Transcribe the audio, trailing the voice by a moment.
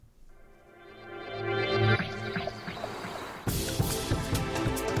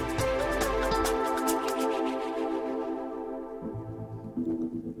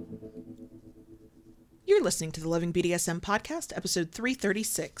You're listening to the Loving BDSM podcast, episode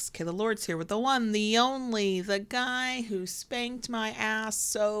 336. Kayla Lords here with the one, the only, the guy who spanked my ass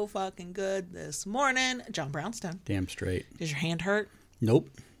so fucking good this morning, John Brownstone. Damn straight. Does your hand hurt? Nope.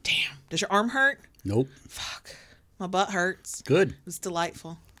 Damn. Does your arm hurt? Nope. Fuck. My butt hurts. Good. It's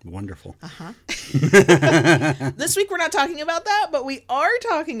delightful. Wonderful. This week we're not talking about that, but we are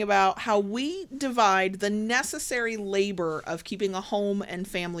talking about how we divide the necessary labor of keeping a home and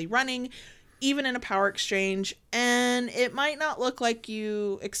family running, even in a power exchange, and it might not look like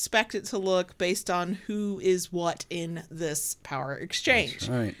you expect it to look based on who is what in this power exchange.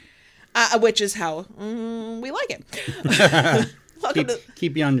 That's right. Which is how we like it.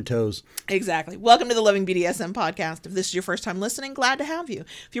 Keep you on your toes. Exactly. Welcome to the Loving BDSM podcast. If this is your first time listening, glad to have you.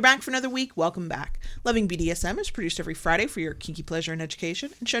 If you're back for another week, welcome back. Loving BDSM is produced every Friday for your kinky pleasure and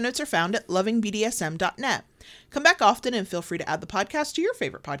education, and show notes are found at lovingbdsm.net. Come back often and feel free to add the podcast to your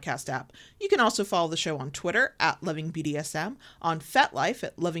favorite podcast app. You can also follow the show on Twitter at LovingBDSM, on FetLife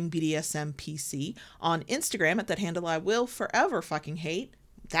at LovingBDSMPC, on Instagram at that handle I will forever fucking hate.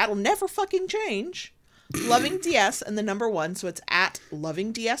 That'll never fucking change. Loving DS and the number 1, so it's at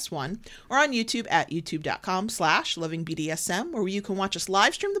LovingDS1, or on YouTube at youtube.com/LovingBDSM, where you can watch us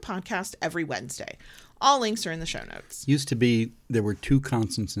live stream the podcast every Wednesday. All links are in the show notes. Used to be there were 2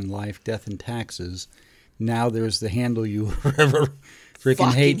 constants in life, death and taxes. Now there's the handle you forever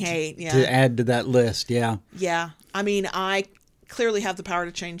freaking hate yeah. to add to that list. Yeah. Yeah. I mean, I clearly have the power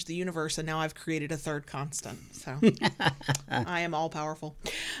to change the universe, and now I've created a third constant. So I am all powerful.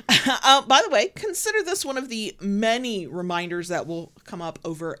 By the way, consider this one of the many reminders that will come up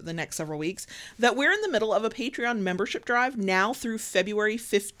over the next several weeks that we're in the middle of a Patreon membership drive now through February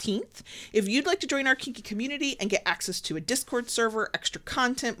 15th. If you'd like to join our kinky community and get access to a Discord server, extra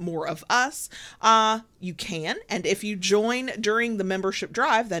content, more of us, you can. And if you join during the membership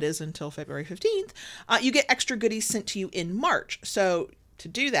drive, that is until February 15th, you get extra goodies sent to you in March. So to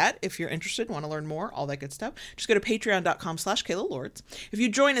do that, if you're interested, want to learn more, all that good stuff, just go to patreon.com/Kayla Lords. If you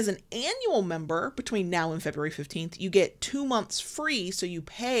join as an annual member between now and February 15th, you get 2 months free. So you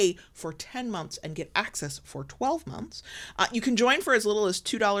pay for 10 months and get access for 12 months. You can join for as little as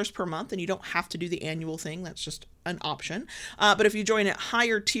 $2 per month, and you don't have to do the annual thing. That's just an option. But if you join at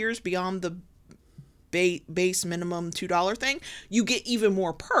higher tiers beyond the base minimum $2 thing, you get even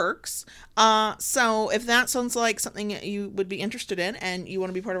more perks. So if that sounds like something you would be interested in and you want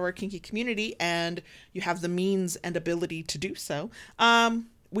to be part of our kinky community and you have the means and ability to do so,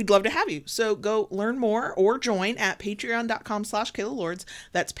 we'd love to have you. So go learn more or join at patreon.com/Kayla Lords.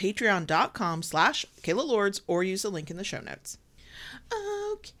 That's patreon.com/Kayla Lords, or use the link in the show notes.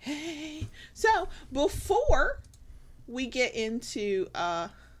 Okay. So before we get into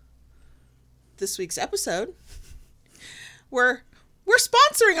this week's episode, we're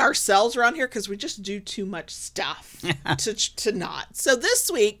sponsoring ourselves around here because we just do too much stuff to not. So this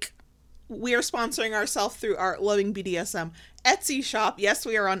week we are sponsoring ourselves through our Loving BDSM Etsy shop. Yes,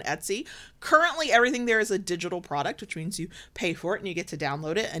 we are on Etsy. Currently, everything there is a digital product, which means you pay for it and you get to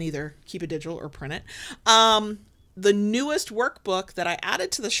download it and either keep it digital or print it. The newest workbook that I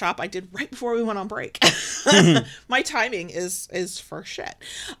added to the shop, I did right before we went on break. My timing is for shit.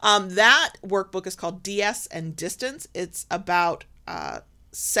 That workbook is called DS and Distance. It's about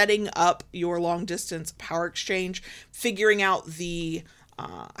setting up your long distance power exchange, figuring out the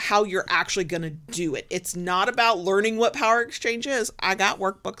how you're actually going to do it. It's not about learning what power exchange is. I got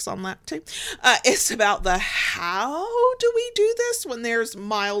workbooks on that too. It's about the how do we do this when there's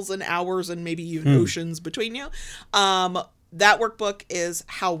miles and hours and maybe even oceans between you. That workbook is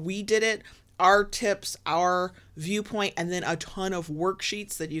how we did it, our tips, our viewpoint, and then a ton of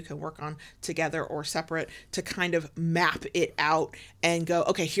worksheets that you can work on together or separate to kind of map it out and go,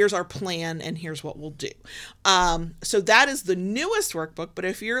 okay, here's our plan and here's what we'll do. So that is the newest workbook. But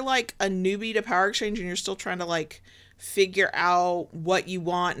if you're like a newbie to power exchange and you're still trying to like figure out what you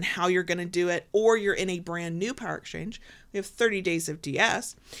want and how you're going to do it, or you're in a brand new power exchange, we have 30 days of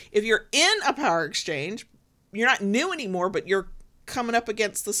DS. If you're in a power exchange, you're not new anymore, but you're coming up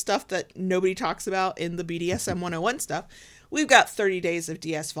against the stuff that nobody talks about in the BDSM 101 stuff, we've got 30 Days of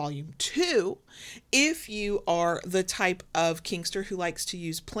DS Volume 2. If you are the type of kinkster who likes to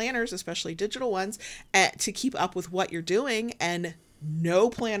use planners, especially digital ones, to keep up with what you're doing, and no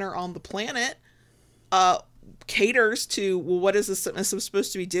planner on the planet caters to, well, what is this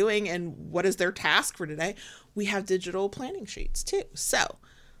supposed to be doing and what is their task for today, we have digital planning sheets too. So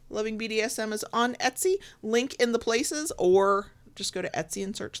Loving BDSM is on Etsy, link in the places, or just go to Etsy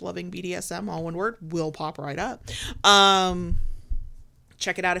and search Loving BDSM, all one word, will pop right up.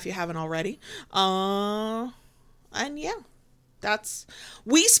 Check it out if you haven't already. And yeah,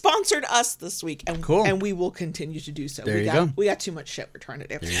 we sponsored us this week, and cool. And we will continue to do so. There you go. We got too much shit we're trying to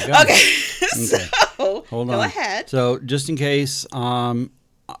do. There you go. Okay, so hold on. Go ahead. So just in case,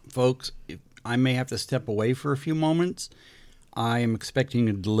 folks, I may have to step away for a few moments. I am expecting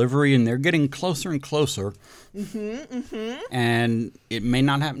a delivery, and they're getting closer and closer. And it may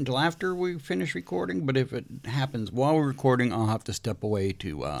not happen until after we finish recording, but if it happens while we're recording, I'll have to step away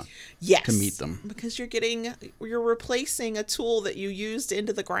to meet them. Because you're replacing a tool that you used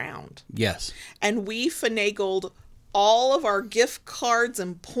into the ground. Yes. And we finagled all of our gift cards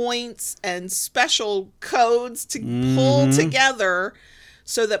and points and special codes to pull together,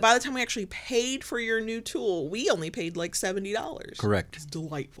 so that by the time we actually paid for your new tool, we only paid like $70. Correct. It's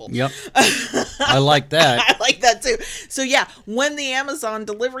delightful. Yep. I like that. I like that too. So yeah, when the Amazon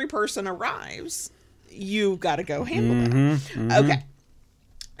delivery person arrives, you got to go handle that. Okay.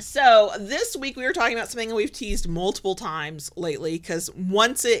 So this week we were talking about something we've teased multiple times lately, because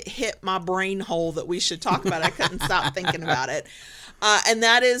once it hit my brain hole that we should talk about it, I couldn't stop thinking about it. And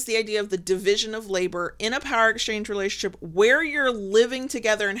that is the idea of the division of labor in a power exchange relationship where you're living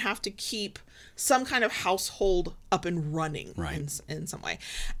together and have to keep some kind of household up and running in some way.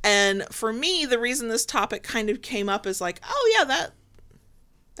 And for me, the reason this topic kind of came up is like, oh yeah,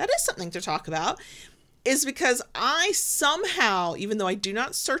 that is something to talk about, is because I somehow, even though I do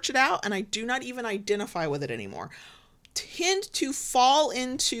not search it out and I do not even identify with it anymore, tend to fall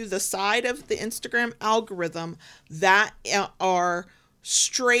into the side of the Instagram algorithm that are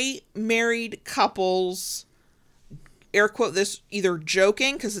straight married couples, air quote this, either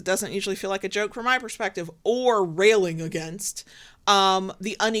joking, because it doesn't usually feel like a joke from my perspective, or railing against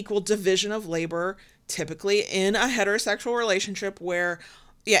the unequal division of labor, typically in a heterosexual relationship where,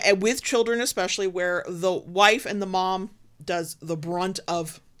 and with children especially, where the wife and the mom does the brunt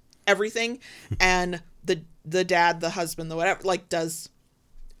of everything, and the dad, the husband, the whatever, like, does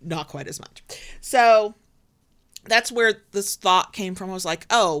not quite as much. So that's where this thought came from. I was like,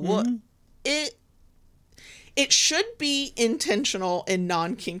 oh, well, it should be intentional in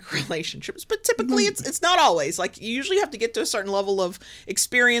non-kink relationships, but typically it's not always. Like, you usually have to get to a certain level of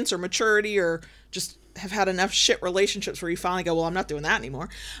experience or maturity, or just have had enough shit relationships where you finally go, well, I'm not doing that anymore.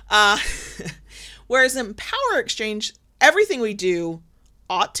 Whereas in power exchange, everything we do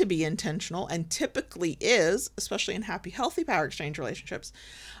ought to be intentional, and typically is, especially in happy, healthy power exchange relationships.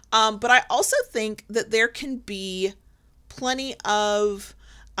 But I also think that there can be plenty of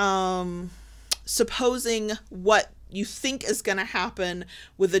supposing what you think is going to happen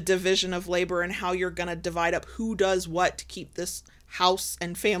with the division of labor and how you're going to divide up who does what to keep this house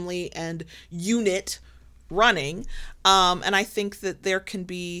and family and unit running. And I think that there can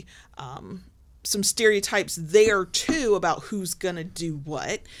be some stereotypes there too about who's going to do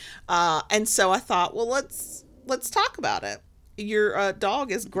what. And so I thought, well, let's talk about it. Your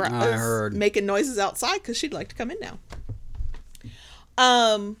dog is making noises outside because she'd like to come in now.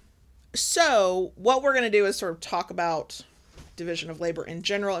 So what we're going to do is sort of talk about division of labor in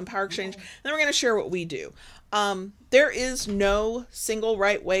general and power exchange. And then we're going to share what we do. There is no single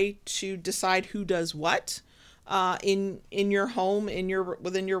right way to decide who does what in your home,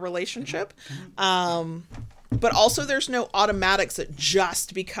 within your relationship. But also there's no automatics that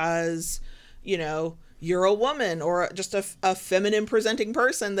just because, you're a woman or just a feminine presenting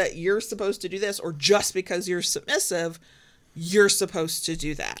person that you're supposed to do this, or just because you're submissive, you're supposed to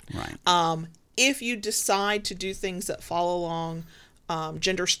do that. Right. If you decide to do things that follow along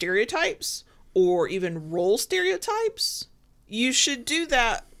gender stereotypes or even role stereotypes, you should do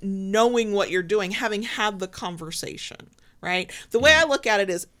that knowing what you're doing, having had the conversation, right? The way I look at it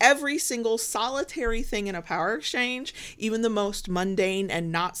is every single solitary thing in a power exchange, even the most mundane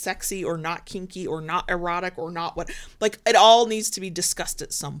and not sexy or not kinky or not erotic or not what, like, it all needs to be discussed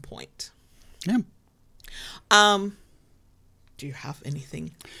at some point. Yeah. Do you have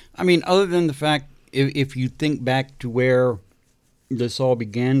anything? I mean, other than the fact, if you think back to where this all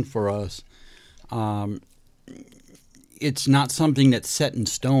began for us, it's not something that's set in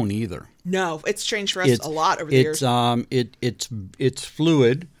stone either. No, it's changed for us a lot over the years. It's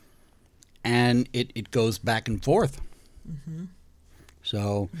fluid, and it goes back and forth. Mm-hmm.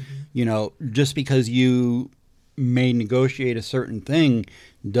 So, just because you may negotiate a certain thing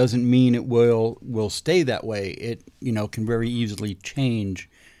doesn't mean it will stay that way. It can very easily change,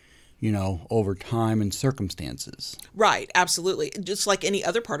 over time and circumstances. Right, absolutely. Just like any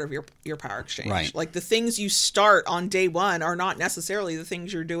other part of your power exchange. Right. Like the things you start on day 1 are not necessarily the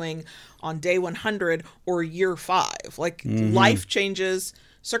things you're doing on day 100 or year 5. Like life changes,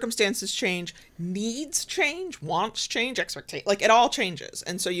 circumstances change, needs change, wants change, expectations. Like it all changes.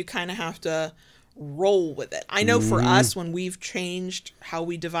 And so you kind of have to roll with it. I know for us, when we've changed how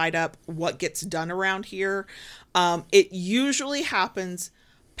we divide up what gets done around here, it usually happens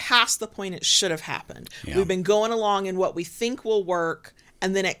past the point it should have happened. Yeah. We've been going along in what we think will work,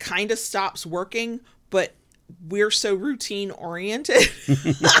 and then it kind of stops working, but we're so routine oriented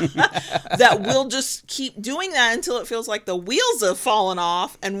that we'll just keep doing that until it feels like the wheels have fallen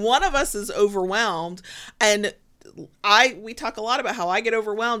off and one of us is overwhelmed. And we talk a lot about how I get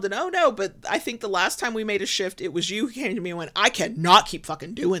overwhelmed, and oh no, but I think the last time we made a shift, it was you who came to me and went, I cannot keep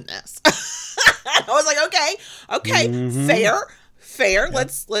fucking doing this. I was like, okay, fair. Yep.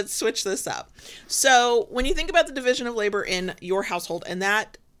 Let's switch this up. So when you think about the division of labor in your household, and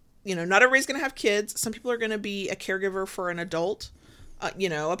that, not everybody's going to have kids. Some people are going to be a caregiver for an adult, a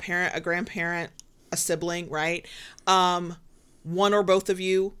parent, a grandparent, a sibling, right? One or both of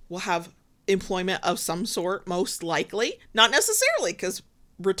you will have employment of some sort, most likely. Not necessarily, because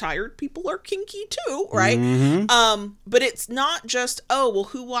retired people are kinky too, right? But it's not just,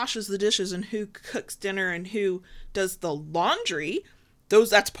 who washes the dishes and who cooks dinner and who does the laundry.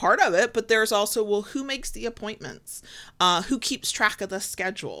 That's part of it, but there's also, who makes the appointments? Who keeps track of the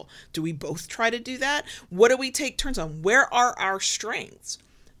schedule? Do we both try to do that? What do we take turns on? Where are our strengths?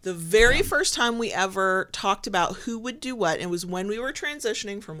 The very first time we ever talked about who would do what, it was when we were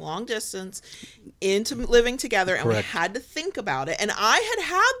transitioning from long distance into living together, and Correct. we had to think about it. And I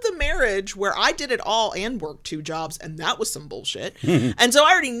had the marriage where I did it all and worked 2 jobs, and that was some bullshit. And so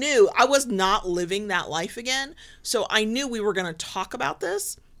I already knew I was not living that life again. So I knew we were going to talk about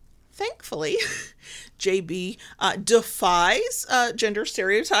this. Thankfully, JB defies gender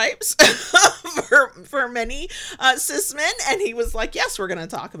stereotypes for many cis men, and he was like, yes, we're going to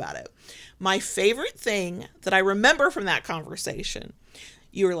talk about it. My favorite thing that I remember from that conversation,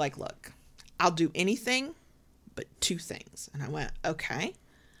 you were like, look, I'll do anything but 2 things. And I went, okay.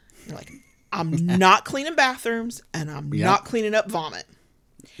 You're like, I'm not cleaning bathrooms, and I'm not cleaning up vomit.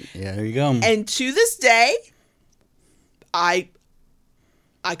 Yeah, there you go. And to this day, I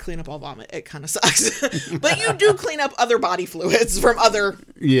clean up all vomit. It kind of sucks. But you do clean up other body fluids from other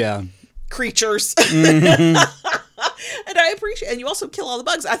creatures. And I appreciate it. And you also kill all the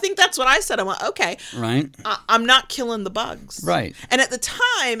bugs. I think that's what I said. I went, okay. Right. I'm not killing the bugs. Right. And at the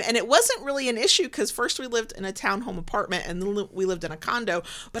time, and it wasn't really an issue because first we lived in a townhome apartment and then we lived in a condo.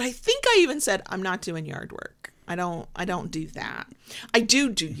 But I think I even said, I'm not doing yard work. I don't do that. I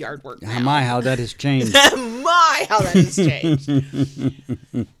do yard work now. How that has changed. How that has changed.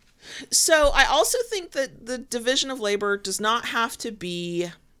 So I also think that the division of labor does not have to be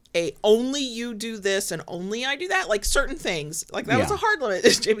only you do this and only I do that. Like certain things, like that was a hard limit.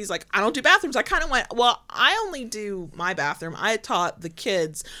 JB's like, I don't do bathrooms. I kind of went, well, I only do my bathroom. I taught the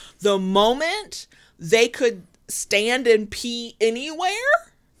kids the moment they could stand and pee anywhere,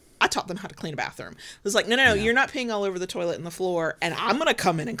 I taught them how to clean a bathroom. It was like, no, you're not peeing all over the toilet and the floor, and I'm going to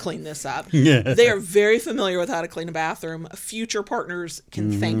come in and clean this up. Yeah. They are very familiar with how to clean a bathroom. Future partners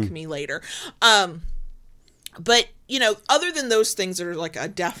can thank me later. But, other than those things that are like a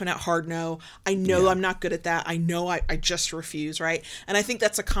definite hard no, I know I'm not good at that. I know I just refuse, right? And I think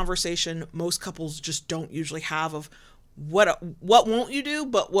that's a conversation most couples just don't usually have of what won't you do,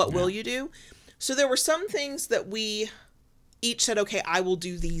 but what will you do? So there were some things that we each said, okay, I will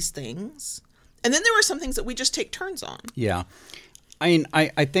do these things. And then there were some things that we just take turns on. Yeah. I mean,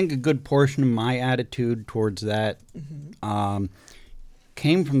 I think a good portion of my attitude towards that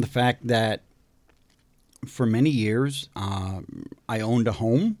came from the fact that for many years, I owned a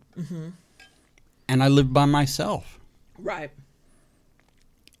home and I lived by myself. Right.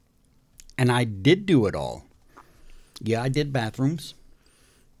 And I did do it all. Yeah, I did bathrooms.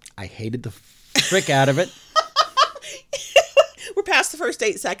 I hated the frick out of it. We're past the first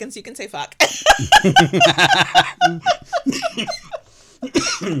 8 seconds. You can say fuck.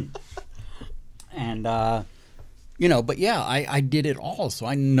 And, but yeah, I did it all. So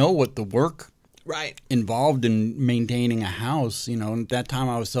I know what the work involved in maintaining a house. At that time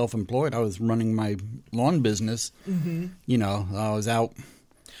I was self-employed. I was running my lawn business. I was out.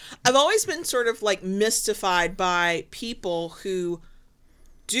 I've always been sort of like mystified by people who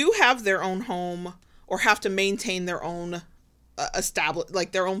do have their own home or have to maintain their own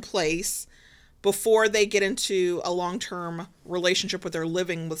their own place before they get into a long-term relationship where they're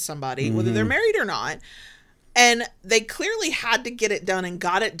living with somebody, whether they're married or not. And they clearly had to get it done and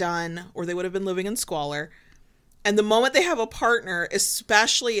got it done, or they would have been living in squalor. And the moment they have a partner,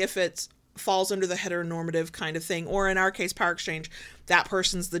 especially if it falls under the heteronormative kind of thing, or in our case, power exchange, that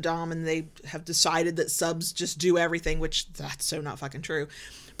person's the dom and they have decided that subs just do everything, which that's so not fucking true.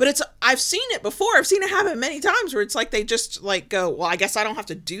 But I've seen it before. I've seen it happen many times where it's like they just like go, well, I guess I don't have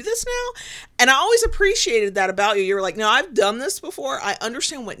to do this now. And I always appreciated that about you. You're like, no, I've done this before. I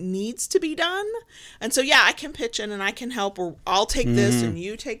understand what needs to be done. And so, yeah, I can pitch in and I can help, or I'll take this and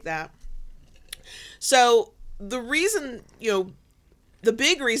you take that. So the reason, the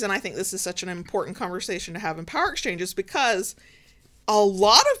big reason I think this is such an important conversation to have in Power Exchange is because a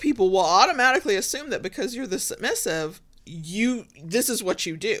lot of people will automatically assume that because you're the submissive, this is what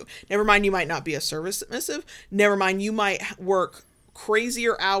you do. Never mind, you might not be a service submissive. Never mind, you might work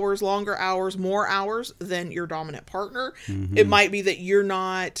crazier hours, longer hours, more hours than your dominant partner. It might be that you're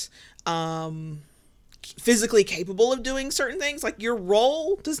not physically capable of doing certain things. Like, your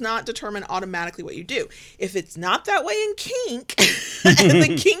role does not determine automatically what you do. If it's not that way in kink, and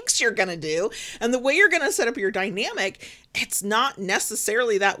the kinks you're going to do, and the way you're going to set up your dynamic, it's not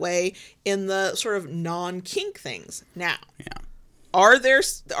necessarily that way in the sort of non-kink things. Now, are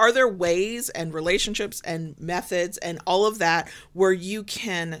there ways and relationships and methods and all of that where you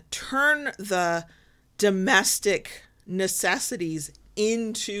can turn the domestic necessities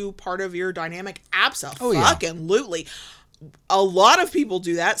into part of your dynamic? Absolutely. A lot of people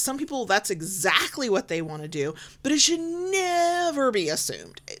do that. Some people, that's exactly what they want to do, but it should never be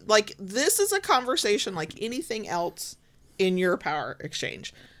assumed. Like, this is a conversation like anything else in your Power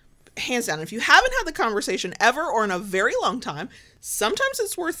Exchange. Hands down. If you haven't had the conversation ever or in a very long time, sometimes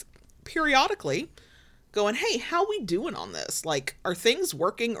it's worth periodically going, hey, how we doing on this? Like, are things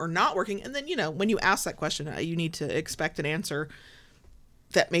working or not working? And then, when you ask that question, you need to expect an answer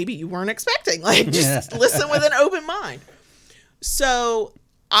that maybe you weren't expecting. Like, just listen with an open mind. So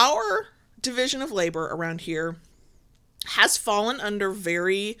our division of labor around here has fallen under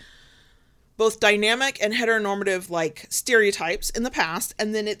very both dynamic and heteronormative like stereotypes in the past,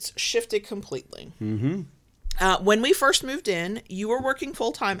 and then it's shifted completely. When we first moved in, you were working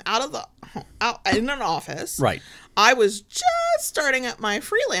full-time out in an office. Right. I was just starting up my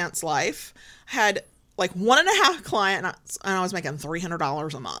freelance life, had like 1.5 clients, and I was making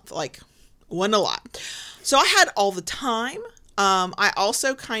 $300 a month. Like, wasn't a lot. So I had all the time. I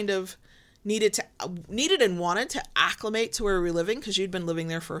also kind of needed and wanted to acclimate to where we were living, because you'd been living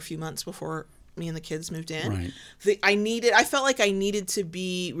there for a few months before me and the kids moved in. Right. I felt like I needed to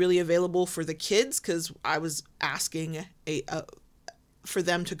be really available for the kids, because I was asking for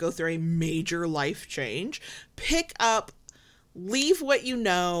them to go through a major life change, pick up, leave what you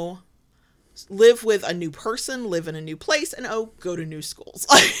know, live with a new person, live in a new place, and go to new schools.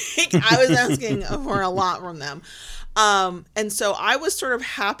 Like, I was asking for a lot from them. And so I was sort of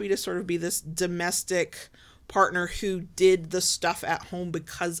happy to sort of be this domestic partner who did the stuff at home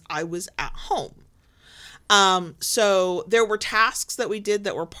because I was at home. So there were tasks that we did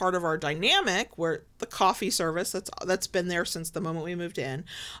that were part of our dynamic, where the coffee service that's been there since the moment we moved in.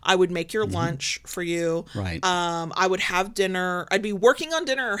 I would make your lunch for you. Right. I would have dinner. I'd be working on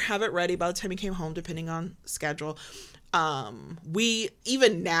dinner or have it ready by the time you came home, depending on schedule. We,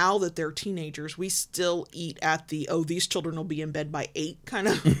 even now that they're teenagers, we still eat at these children will be in bed by 8 kind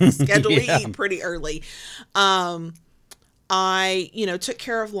of schedule. We eat pretty early. I, took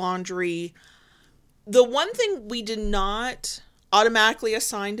care of laundry. The one thing we did not automatically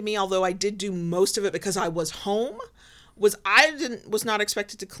assign to me, although I did do most of it because I was home, was not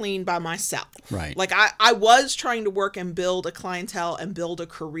expected to clean by myself. Right. Like, I was trying to work and build a clientele and build a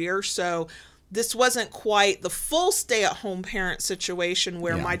career. So this wasn't quite the full stay-at-home parent situation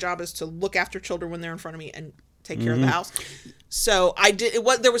where my job is to look after children when they're in front of me and take care of the house. So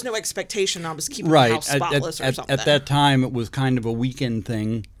there was no expectation I was keeping the house spotless or something. At that time, it was kind of a weekend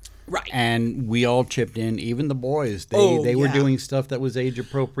thing. Right. And we all chipped in, even the boys. They were doing stuff that was age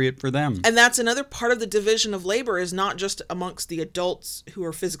appropriate for them. And that's another part of the division of labor, is not just amongst the adults who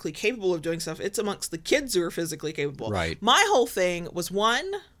are physically capable of doing stuff. It's amongst the kids who are physically capable. Right. My whole thing was,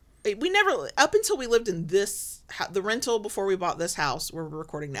 we never, up until we lived in the rental before we bought this house where we're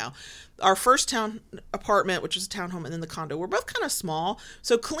recording now, our first town apartment, which was a townhome, and then the condo, were both kind of small.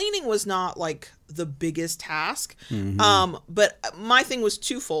 So cleaning was not like the biggest task. But my thing was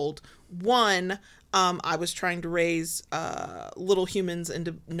twofold. One, I was trying to raise little humans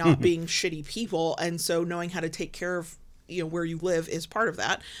into not being shitty people. And so knowing how to take care of where you live is part of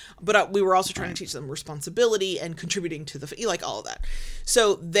that. But we were also trying to teach them responsibility and contributing to like all of that.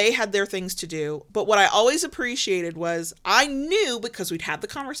 So they had their things to do. But what I always appreciated was, I knew, because we'd had the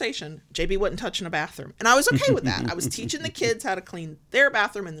conversation, JB wasn't touching a bathroom. And I was okay with that. I was teaching the kids how to clean their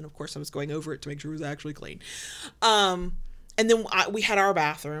bathroom. And then, of course, I was going over it to make sure it was actually clean. And then we had our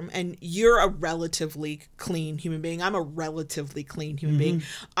bathroom, and you're a relatively clean human being. I'm a relatively clean human being.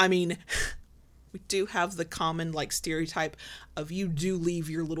 I mean, We do have the common like stereotype of you do leave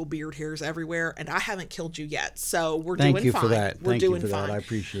your little beard hairs everywhere, and I haven't killed you yet, so we're doing fine. Thank you for that. We're Thank doing you for fine. that. I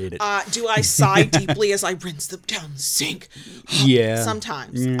appreciate it. Do I sigh deeply as I rinse them down the sink? Yeah.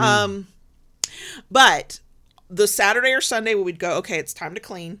 Sometimes. Yeah. But the Saturday or Sunday when we'd go, okay, it's time to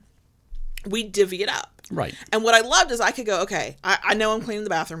clean, we'd divvy it up. Right. And what I loved is I could go, okay, I know I'm cleaning the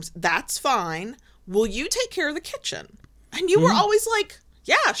bathrooms. That's fine. Will you take care of the kitchen? And you were always like,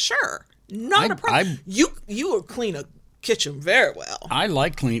 yeah, sure. Not a problem. You will clean a kitchen very well. I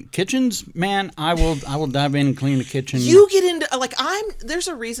like clean kitchens, man. I will dive in and clean the kitchen. You get into like there's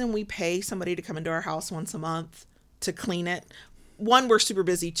a reason we pay somebody to come into our house once a month to clean it. One, we're super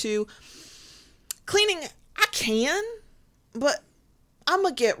busy. Two, cleaning I can, but I'm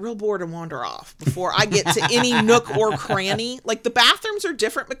going to get real bored and wander off before I get to any nook or cranny. Like the bathrooms are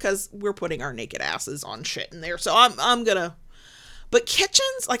different because we're putting our naked asses on shit in there. So I'm going to, but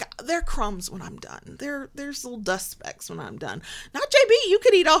kitchens, like they're crumbs when I'm done. There's little dust specks when I'm done. Now, JB, you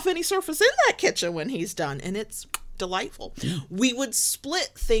could eat off any surface in that kitchen when he's done. And it's delightful. Yeah. We would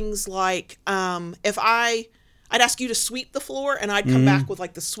split things like, if I'd ask you to sweep the floor and I'd come back with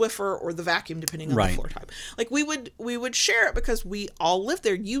like the Swiffer or the vacuum, depending on the floor type. Like we would share it because we all lived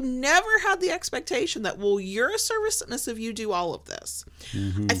there. You never had the expectation that, well, you're a service submissive, if you do all of this.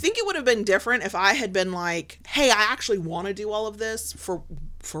 I think it would have been different if I had been like, hey, I actually want to do all of this for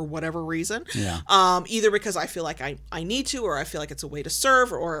whatever reason. Yeah. Either because I feel like I need to, or I feel like it's a way to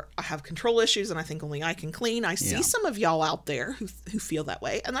serve, or I have control issues and I think only I can clean. I see some of y'all out there who feel that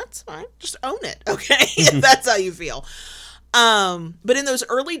way, and that's fine. Just own it, okay? If that's how you feel. But in those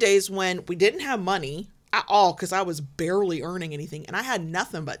early days when we didn't have money at all, because I was barely earning anything and I had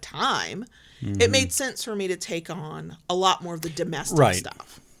nothing but time, it made sense for me to take on a lot more of the domestic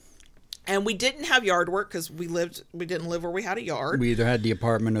stuff. And we didn't have yard work because we didn't live where we had a yard. We either had the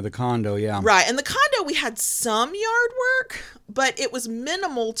apartment or the condo, yeah. Right. And the condo, we had some yard work, but it was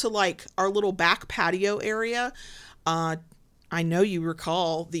minimal to like our little back patio area. I know you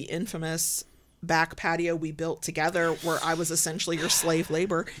recall the infamous back patio we built together where I was essentially your slave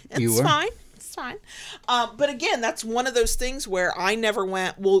labor. It's fine. It's fine. But again, that's one of those things where I never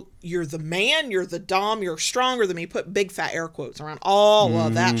went, well, you're the man, you're the dom, you're stronger than me. Put big fat air quotes around all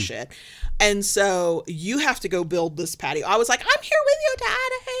of that shit. And so you have to go build this patio. I was like, I'm here with you,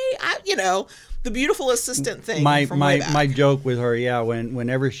 Dad. Hey, the beautiful assistant thing. My joke with her,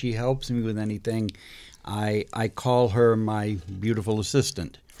 whenever she helps me with anything, I call her my beautiful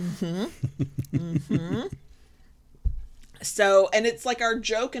assistant. So, and it's like our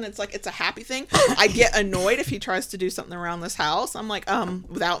joke, and it's like, it's a happy thing. I get annoyed if he tries to do something around this house. I'm like,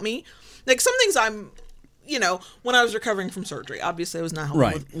 without me. Like some things when I was recovering from surgery, obviously I was not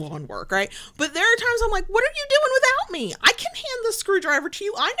helping with lawn work, right? But there are times I'm like, what are you doing without me? I can hand the screwdriver to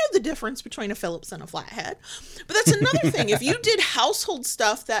you. I know the difference between a Phillips and a flathead. But that's another thing. If you did household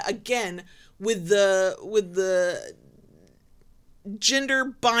stuff that, again, with the gender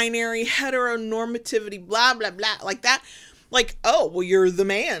binary heteronormativity, blah, blah, blah, like that, like, oh, well, you're the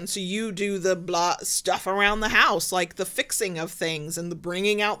man, so you do the blah stuff around the house, like the fixing of things and the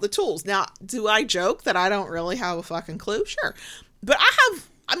bringing out the tools. Now, do I joke that I don't really have a fucking clue? Sure. But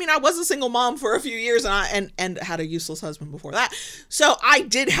I was a single mom for a few years and had a useless husband before that. So I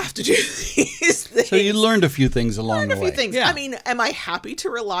did have to do these things. So you learned a few things along the way. A few things. Yeah. I mean, am I happy to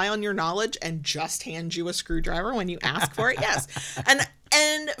rely on your knowledge and just hand you a screwdriver when you ask for it? Yes.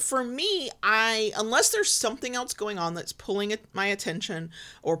 And for me, unless there's something else going on that's pulling my attention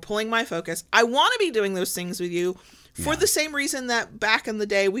or pulling my focus, I want to be doing those things with you for the same reason that back in the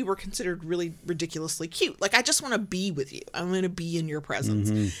day we were considered really ridiculously cute. Like, I just want to be with you. I want to be in your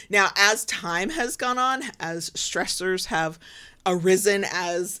presence. Now, as time has gone on, as stressors have arisen,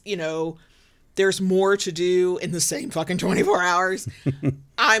 as, there's more to do in the same fucking 24 hours,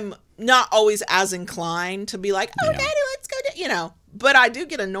 I'm not always as inclined to be like, oh, Daddy, let's go do, But I do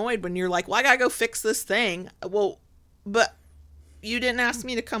get annoyed when you're like, well, I gotta go fix this thing. Well, but you didn't ask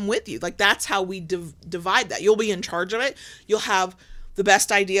me to come with you. Like, that's how we divide that. You'll be in charge of it. You'll have the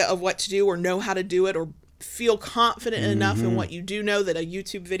best idea of what to do or know how to do it or feel confident enough in what you do know that a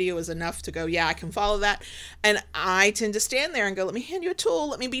YouTube video is enough to go, yeah, I can follow that. And I tend to stand there and go, let me hand you a tool.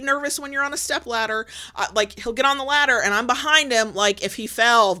 Let me be nervous when you're on a step ladder. Like, he'll get on the ladder and I'm behind him. Like, if he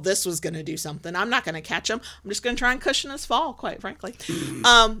fell, this was going to do something. I'm not going to catch him. I'm just going to try and cushion his fall, quite frankly.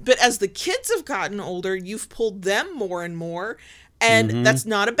 But as the kids have gotten older, you've pulled them more and more. And that's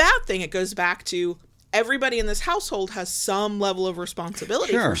not a bad thing. It goes back to everybody in this household has some level of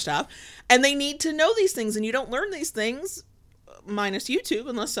responsibility for stuff. And they need to know these things. And you don't learn these things, minus YouTube,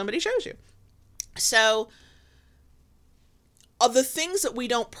 unless somebody shows you. So, of the things that we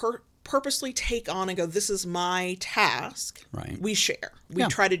don't purposely take on and go, this is my task. Right. We share. We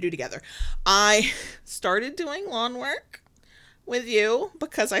try to do together. I started doing lawn work with you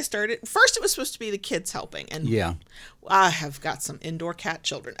because first it was supposed to be the kids helping. And I have got some indoor cat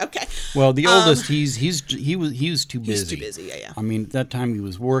children. Okay. Well, the oldest, he was too busy. He's too busy, yeah. I mean, at that time he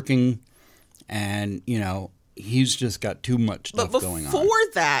was working, and, he's just got too much stuff going on. But before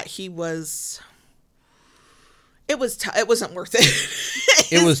that, it wasn't worth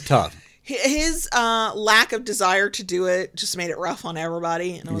it. It was tough. His lack of desire to do it just made it rough on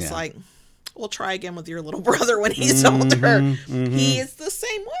everybody. And I was like, we'll try again with your little brother when he's older. He is the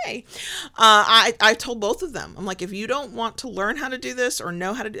same way. I told both of them, I'm like, if you don't want to learn how to do this or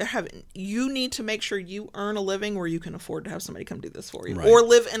know how to have it, you need to make sure you earn a living where you can afford to have somebody come do this for you. Right. Or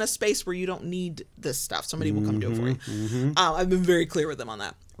live in a space where you don't need this stuff. Somebody will come do it for you. I've been very clear with them on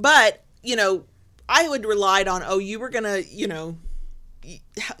that. But, I would relied on, you were going to,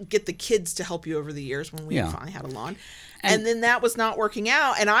 get the kids to help you over the years when we finally had a lawn. And then that was not working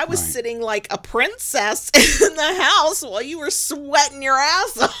out. And I was sitting like a princess in the house while you were sweating your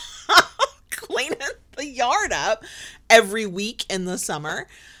ass off, cleaning the yard up every week in the summer.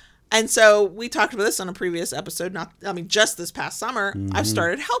 And so we talked about this on a previous episode. Just this past summer, I've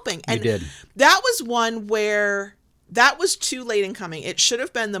started helping. And you did. That was one where that was too late in coming. It should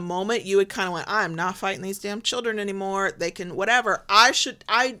have been the moment you had kind of went, I'm not fighting these damn children anymore. They can, whatever.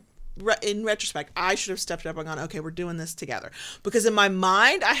 In retrospect, I should have stepped up and gone, okay, we're doing this together. Because in my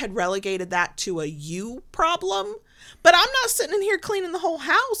mind, I had relegated that to a you problem. But I'm not sitting in here cleaning the whole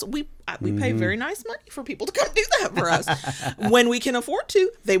house. We pay very nice money for people to come do that for us. When we can afford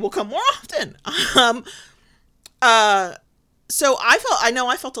to, they will come more often. So I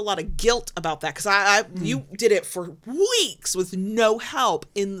felt a lot of guilt about that because you did it for weeks with no help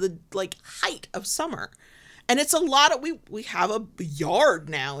in the height of summer. And it's a lot of, we have a yard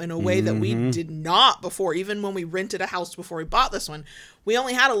now in a way that we did not before. Even when we rented a house before we bought this one, we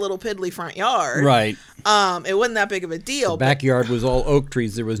only had a little piddly front yard. Right. It wasn't that big of a deal. The backyard was all oak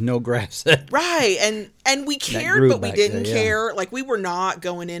trees. There was no grass. Right. And we cared, but we didn't care. Like, we were not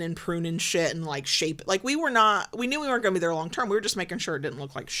going in and pruning shit and shape it. Like, we knew we weren't going to be there long term. We were just making sure it didn't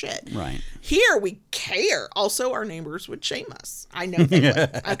look like shit. Right. Here, we care. Also, our neighbors would shame us. I know they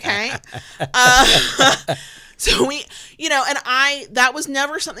would. Okay. So that was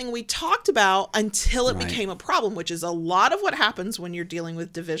never something we talked about until it became a problem, which is a lot of what happens when you're dealing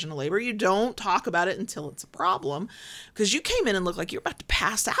with division of labor. You don't talk about it until it's a problem, because you came in and looked like you're about to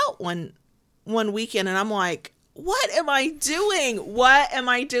pass out one weekend. And I'm like, what am I doing? What am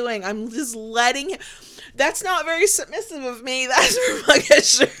I doing? I'm just letting him. That's not very submissive of me. That's for fucking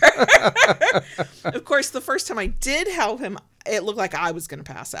sure. Of course, the first time I did help him, it looked like I was going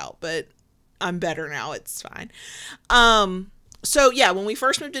to pass out, but I'm better now. It's fine. So yeah, when we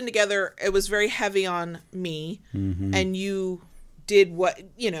first moved in together, it was very heavy on me, and you did what,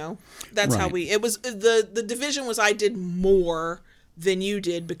 that's how it was, the division was, I did more than you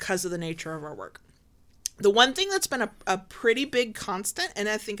did because of the nature of our work. The one thing that's been a pretty big constant, and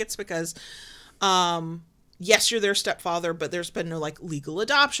I think it's because, yes, you're their stepfather, but there's been no legal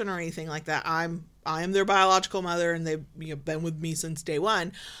adoption or anything like that. I am their biological mother, and they've been with me since day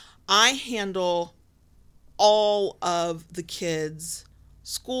one. I handle all of the kids'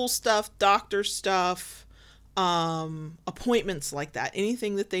 school stuff, doctor stuff, appointments like that.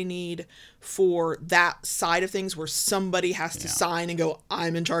 Anything that they need for that side of things where somebody has to sign and go,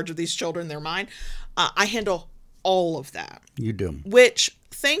 I'm in charge of these children, they're mine. I handle all of that. You do. Which,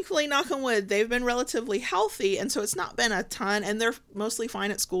 thankfully, knock on wood, they've been relatively healthy, and so it's not been a ton, and they're mostly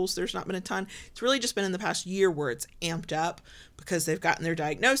fine at school, so there's not been a ton. It's really just been in the past year where it's amped up because they've gotten their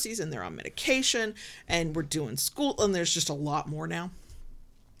diagnoses and they're on medication, and we're doing school, and there's just a lot more now.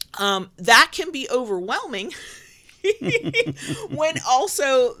 That can be overwhelming when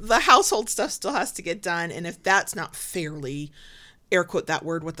also the household stuff still has to get done, and if that's not fairly, air quote that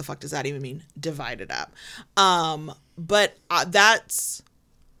word, what the fuck does that even mean, divided up. But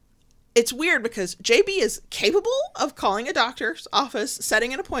it's weird because JB is capable of calling a doctor's office,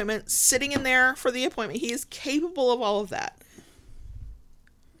 setting an appointment, sitting in there for the appointment. He is capable of all of that.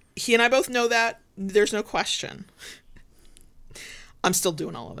 He and I both know that. There's no question. I'm still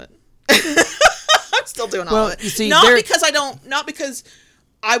doing all of it. I'm still doing all of it. See, partly because I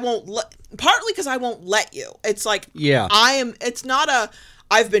won't let you. It's like, it's not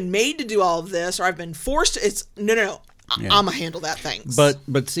I've been made to do all of this, or I've been forced to. It's no. I'm gonna handle that, thanks.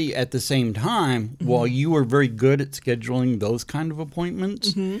 But see, at the same time, while you are very good at scheduling those kind of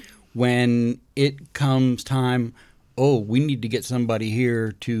appointments, when it comes time, we need to get somebody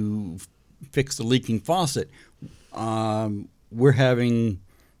here to fix the leaking faucet. We're having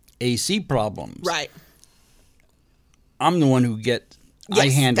AC problems. Right. I'm the one who I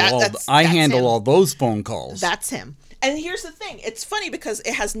Yes, that's handle him. all those phone calls. That's him. And here's the thing. It's funny because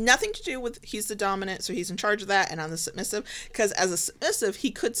it has nothing to do with he's the dominant, so he's in charge of that, and I'm the submissive. Because as a submissive,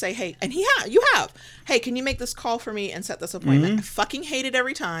 he could say, hey, and you have, hey, can you make this call for me and set this appointment? I fucking hate it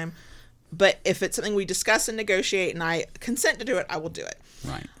every time. But if it's something we discuss and negotiate and I consent to do it, I will do it.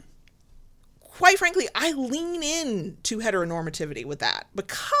 Right. Quite frankly, I lean in to heteronormativity with that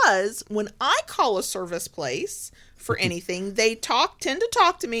because when I call a service place for anything, they tend to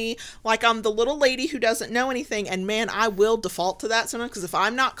talk to me like I'm the little lady who doesn't know anything. And man, I will default to that sometimes because if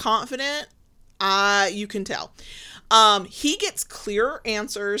I'm not confident, you can tell. He gets clearer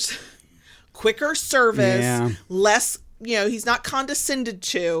answers, quicker service, less, he's not condescended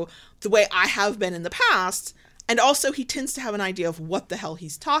to the way I have been in the past. And also, he tends to have an idea of what the hell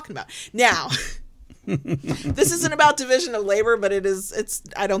he's talking about. Now, this isn't about division of labor, but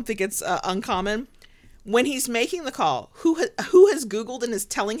I don't think it's uncommon. When he's making the call, who has Googled and is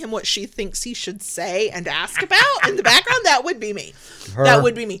telling him what she thinks he should say and ask about in the background? That would be me. Her. That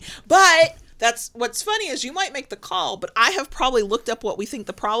would be me. But that's what's funny is you might make the call, but I have probably looked up what we think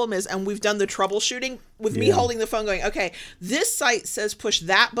the problem is, and we've done the troubleshooting with me holding the phone going, okay, this site says push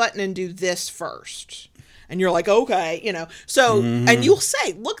that button and do this first. And you're like, okay, so, and you'll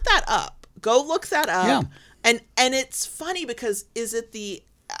say, look that up. Go look that up. Yeah. And it's funny because is it the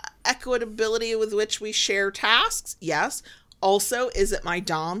equitability with which we share tasks? Yes. Also, is it my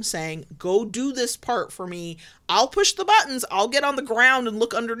Dom saying, go do this part for me? I'll push the buttons. I'll get on the ground and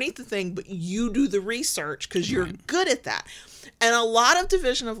look underneath the thing, but you do the research because you're good at that. And a lot of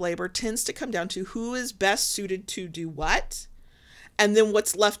division of labor tends to come down to who is best suited to do what. And then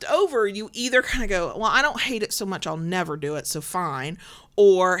what's left over, you either kind of go, well, I don't hate it so much, I'll never do it, so fine.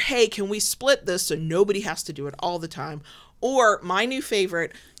 Or, hey, can we split this so nobody has to do it all the time? Or, my new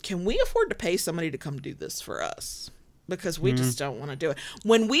favorite, can we afford to pay somebody to come do this for us? Because we just don't want to do it.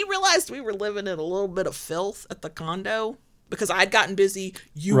 When we realized we were living in a little bit of filth at the condo, because I'd gotten busy,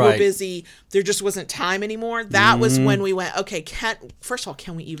 you were busy, there just wasn't time anymore. That was when we went, okay, first of all,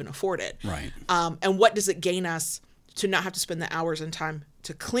 can we even afford it? Right. And what does it gain us to not have to spend the hours and time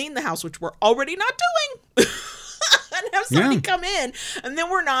to clean the house, which we're already not doing, and have somebody come in. And then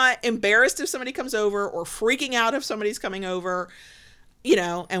we're not embarrassed if somebody comes over or freaking out if somebody's coming over,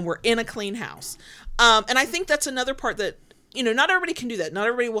 and we're in a clean house. And I think that's another part that, not everybody can do that. Not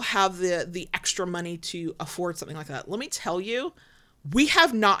everybody will have the extra money to afford something like that. Let me tell you, we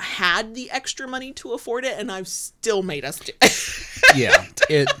have not had the extra money to afford it, and I've still made us do it. Yeah.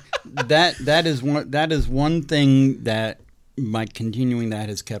 That is one thing that by continuing that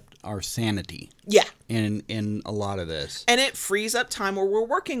has kept our sanity. Yeah. In a lot of this. And it frees up time where we're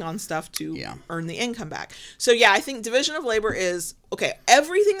working on stuff to earn the income back. So yeah, I think division of labor is, okay,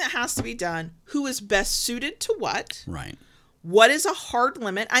 everything that has to be done, who is best suited to what? Right. What is a hard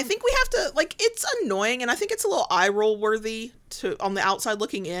limit? I think we have to, it's annoying, and I think it's a little eye roll worthy on the outside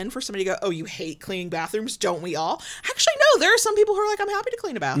looking in for somebody to go, oh, you hate cleaning bathrooms, don't we all? Actually, no, there are some people who are like, I'm happy to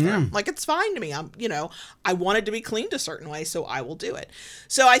clean a bathroom. Yeah. It's fine to me. I want it to be cleaned a certain way, so I will do it.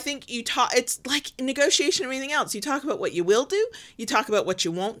 So I think it's like negotiation or anything else. You talk about what you will do. You talk about what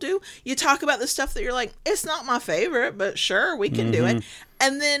you won't do. You talk about the stuff that you're like, it's not my favorite, but sure, we can do it.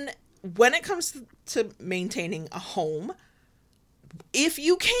 And then when it comes to maintaining a home, if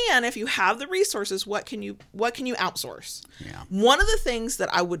you have the resources, what can you outsource? Yeah. One of the things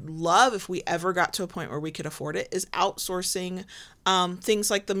that I would love if we ever got to a point where we could afford it is outsourcing things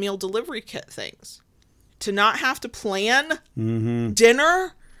like the meal delivery kit things. To not have to plan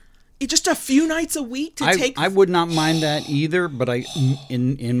dinner just a few nights a week to take. I would not mind that either, but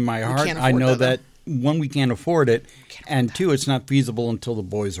in my heart, I know that one, we can't afford it, and two, it's not feasible until the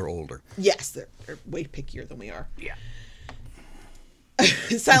boys are older. They're way pickier than we are. Yeah.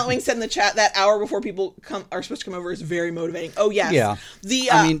 Silent Wing said in the chat that hour before people are supposed to come over is very motivating. Oh yes, yeah.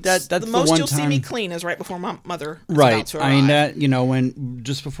 That's the most one you'll see me time. Clean is right before my mother. Is Right. About to arrive. That when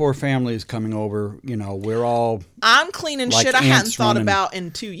just before family is coming over, we're all. I'm cleaning like shit I hadn't thought running. about in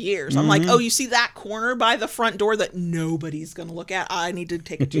 2 years. I'm like, oh, you see that corner by the front door that nobody's gonna look at? I need to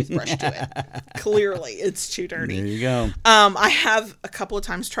take a toothbrush to it. Clearly, it's too dirty. There you go. I have a couple of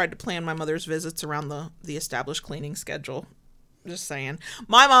times tried to plan my mother's visits around the established cleaning schedule. Just saying.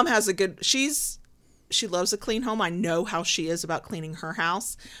 My mom has she loves a clean home. I know how she is about cleaning her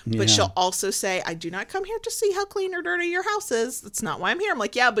house, but she'll also say, I do not come here to see how clean or dirty your house is. That's not why I'm here. I'm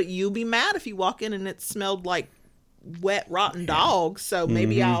like, yeah, but you'll be mad if you walk in and it smelled like wet, rotten dog. So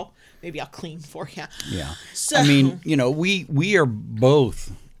maybe I'll clean for you. Yeah. So, we are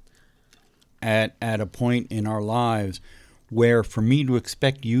both at a point in our lives where for me to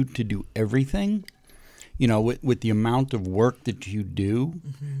expect you to do everything, you know, with the amount of work that you do,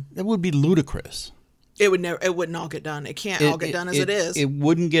 that would be ludicrous. It wouldn't all get done. It can't all get done as it is. It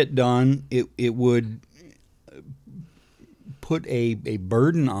wouldn't get done. It would put a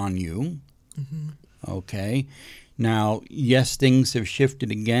burden on you. Okay. Now, yes, things have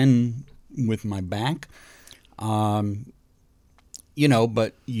shifted again with my back. You know,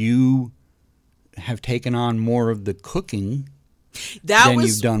 but you have taken on more of the cooking than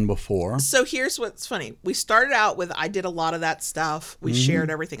you've done before. So here's what's funny. We started out with, I did a lot of that stuff. We shared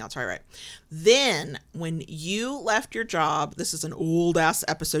everything else. Right. Then when you left your job, this is an old ass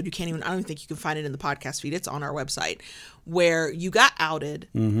episode. I don't even think you can find it in the podcast feed. It's on our website, where you got outed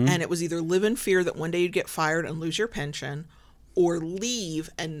and it was either live in fear that one day you'd get fired and lose your pension, or leave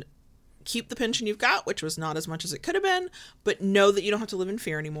and keep the pension you've got, which was not as much as it could have been, but know that you don't have to live in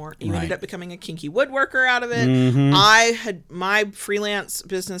fear anymore. You ended up becoming a kinky woodworker out of it. My freelance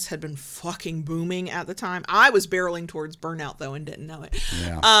business had been fucking booming at the time. I was barreling towards burnout though and didn't know it.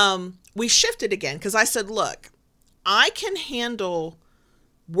 Yeah. We shifted again because I said, look, I can handle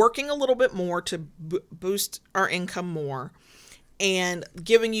working a little bit more to boost our income more, and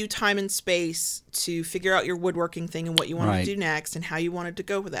giving you time and space to figure out your woodworking thing and what you want to do next and how you wanted to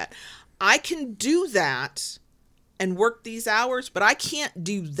go with that. I can do that and work these hours, but I can't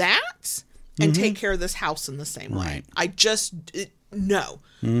do that and take care of this house in the same way. I just,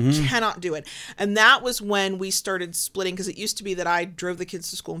 cannot do it. And that was when we started splitting, because it used to be that I drove the kids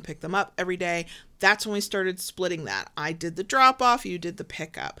to school and picked them up every day. That's when we started splitting that. I did the drop off, you did the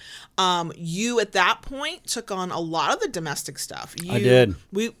pickup. You at that point took on a lot of the domestic stuff. I did.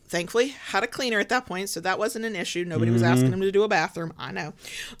 We thankfully had a cleaner at that point, so that wasn't an issue. Nobody was asking him to do a bathroom. I know.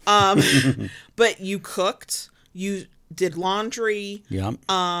 But you cooked, you did laundry. Yeah.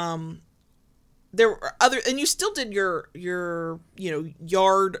 There were and you still did your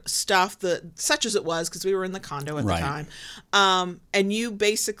yard stuff, such as it was, because we were in the condo at the time. And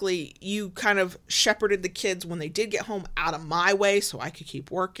you kind of shepherded the kids when they did get home out of my way so I could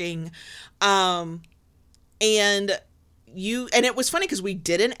keep working. And it was funny because we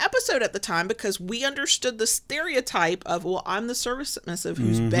did an episode at the time because we understood the stereotype of, well, I'm the service submissive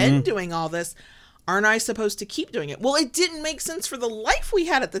who's been doing all this. Aren't I supposed to keep doing it? Well, it didn't make sense for the life we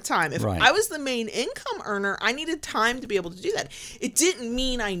had at the time. If I was the main income earner, I needed time to be able to do that. It didn't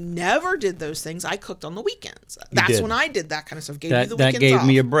mean I never did those things. I cooked on the weekends. That's when I did that kind of stuff. Gave you the weekends off. That gave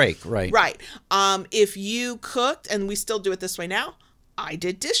me a break, right? Right. If you cooked, and we still do it this way now, I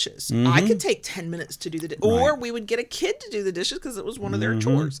did dishes. I could take 10 minutes to do the dishes. Or we would get a kid to do the dishes because it was one of their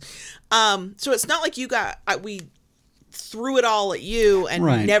chores. So it's not like we threw it all at you and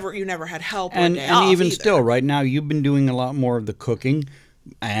you never had help and even either. Still right now you've been doing a lot more of the cooking,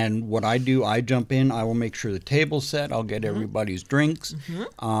 and what I do, I jump in, I will make sure the table's set, I'll get everybody's drinks.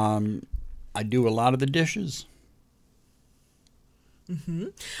 I do a lot of the dishes.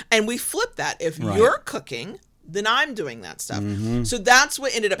 And we flip that. If you're cooking, then I'm doing that stuff. So that's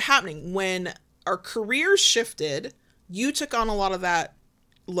what ended up happening when our careers shifted. You took on a lot of that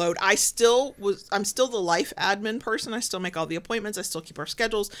load. I'm still the life admin person. I still make all the appointments. I still keep our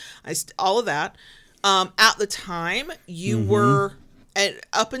schedules. All of that. At the time, you were, and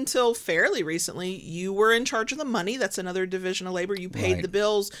up until fairly recently, you were in charge of the money. That's another division of labor. You paid the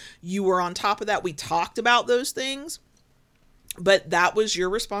bills. You were on top of that. We talked about those things, but that was your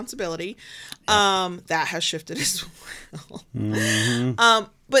responsibility. That has shifted as well.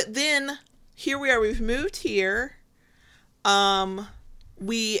 But then here we are. We've moved here.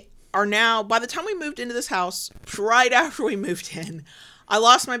 We are now, by the time we moved into this house, right after we moved in, I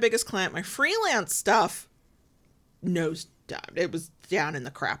lost my biggest client. My freelance stuff nosedived. It was down in the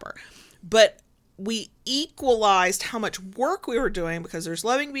crapper. But we equalized how much work we were doing, because there's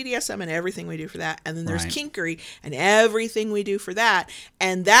loving BDSM and everything we do for that. And then there's kinkery and everything we do for that.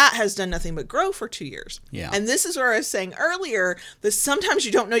 And that has done nothing but grow for 2 years. Yeah. And this is where I was saying earlier that sometimes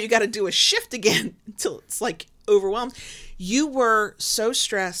you don't know you got to do a shift again until it's like overwhelmed. You were so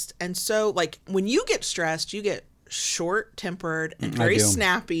stressed, and so like when you get stressed, you get short-tempered and very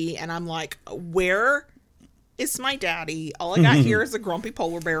snappy, and I'm like, where is my daddy? All I got here is a grumpy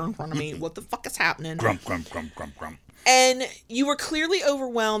polar bear in front of me. What the fuck is happening? Grump, grump, grump, grump, grump. And you were clearly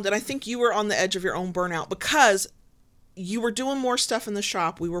overwhelmed, and I think you were on the edge of your own burnout because you were doing more stuff in the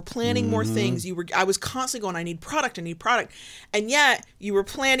shop. We were planning more things. I was constantly going, I need product. And yet you were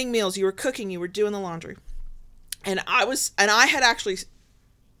planning meals, you were cooking, you were doing the laundry. And I had actually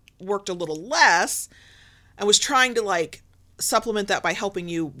worked a little less and was trying to like supplement that by helping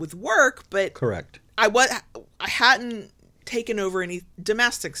you with work, but correct. I hadn't taken over any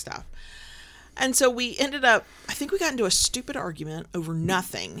domestic stuff. And so we ended up, I think we got into a stupid argument over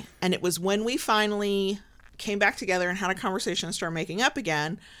nothing. And it was when we finally came back together and had a conversation and started making up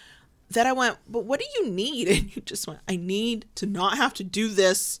again that I went, but what do you need? And you just went, I need to not have to do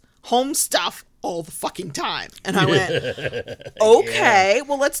this home stuff all the fucking time. And I went, okay,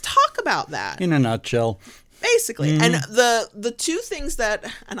 well, let's talk about that. In a nutshell. Basically. And the two things that,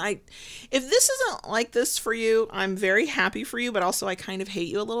 and if this isn't like this for you, I'm very happy for you, but also I kind of hate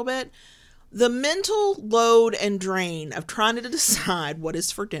you a little bit. The mental load and drain of trying to decide what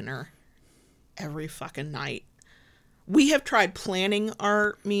is for dinner every fucking night. We have tried planning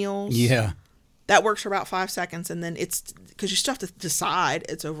our meals. Yeah. That works for about 5 seconds, and then it's, because you still have to decide,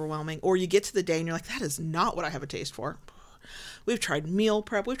 it's overwhelming. Or you get to the day and you're like, that is not what I have a taste for. We've tried meal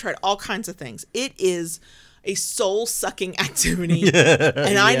prep. We've tried all kinds of things. It is a soul-sucking activity.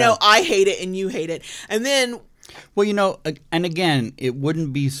 And I know I hate it and you hate it. And then... Well, you know, and again, it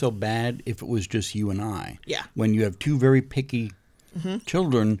wouldn't be so bad if it was just you and I. Yeah. When you have two very picky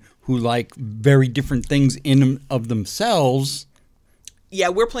children who like very different things in of themselves. Yeah,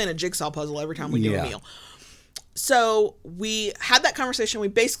 we're playing a jigsaw puzzle every time we do a meal. So we had that conversation. We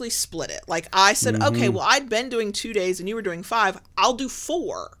basically split it. Like I said, okay, well, I'd been doing 2 days and you were doing 5. I'll do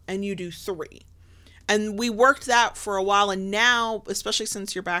 4 and you do 3. And we worked that for a while. And now, especially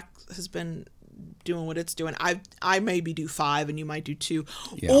since your back has been doing what it's doing, I maybe do 5 and you might do 2.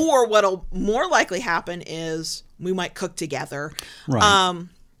 Yeah. Or what'll more likely happen is we might cook together. Right.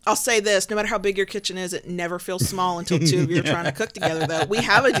 I'll say this, no matter how big your kitchen is, it never feels small until 2 of you are trying to cook together, though. We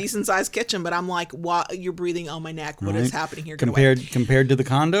have a decent sized kitchen, but I'm like, what? You're breathing on my neck. What is happening here? Compared to the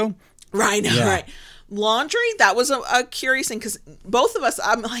condo? Right. Yeah. Right. Laundry, that was a curious thing because both of us,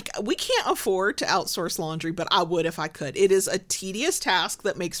 I'm like, we can't afford to outsource laundry, but I would if I could. It is a tedious task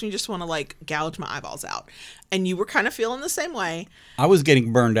that makes me just want to like gouge my eyeballs out. And you were kind of feeling the same way. I was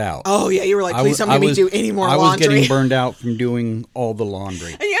getting burned out. Oh, yeah. You were like, please don't make me do any more laundry. I was getting burned out from doing all the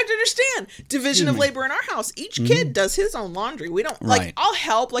laundry. And you have to understand, division of labor in our house. Each kid does his own laundry. We don't, like, I'll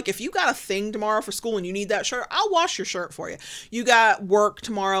help. Like, if you got a thing tomorrow for school and you need that shirt, I'll wash your shirt for you. You got work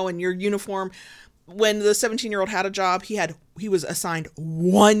tomorrow and your uniform. When the 17-year-old had a job, he was assigned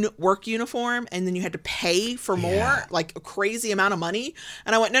 1 work uniform, and then you had to pay for more, like a crazy amount of money.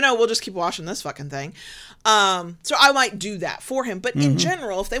 And I went, no, we'll just keep washing this fucking thing. So I might do that for him. But in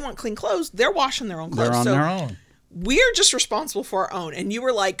general, if they want clean clothes, they're washing their own clothes. They're on their own. We're just responsible for our own. And you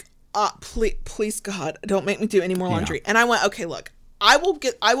were like, please God, don't make me do any more laundry. And I went, okay, look, I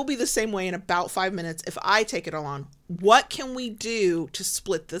will be the same way in about 5 minutes if I take it all on. What can we do to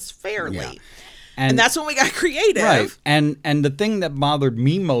split this fairly? Yeah. And that's when we got creative. Right. And the thing that bothered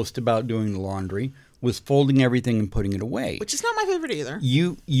me most about doing the laundry was folding everything and putting it away. Which is not my favorite either.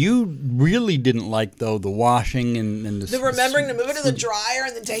 You really didn't like, though, the washing and the remembering to move it to the dryer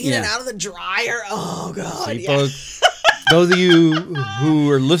and then taking it out of the dryer. Oh, God. See, folks, those of you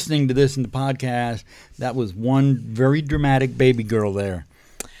who are listening to this in the podcast, that was one very dramatic baby girl there.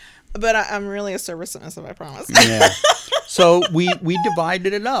 But I'm really a service submissive, I promise. Yeah. So we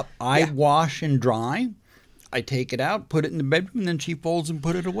divided it up. I wash and dry. I take it out, put it in the bedroom, and then she folds and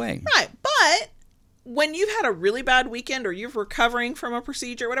put it away. Right. But when you've had a really bad weekend or you're recovering from a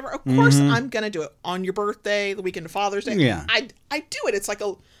procedure or whatever, of course I'm going to do it. On your birthday, the weekend of Father's Day. Yeah. I do it. It's like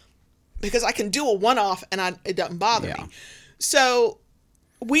because I can do a one-off and it doesn't bother me. So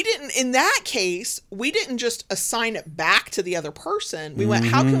in that case, we didn't just assign it back to the other person. We went,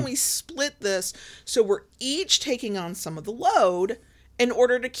 how can we split this so we're each taking on some of the load in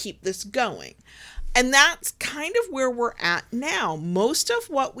order to keep this going? And that's kind of where we're at now. Most of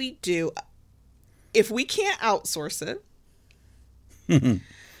what we do, if we can't outsource it,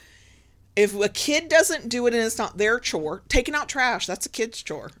 if a kid doesn't do it and it's not their chore, taking out trash, that's a kid's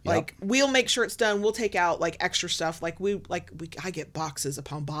chore. Yep. Like, we'll make sure it's done. We'll take out like extra stuff. I get boxes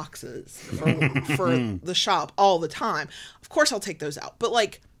upon boxes for the shop all the time. Of course I'll take those out. But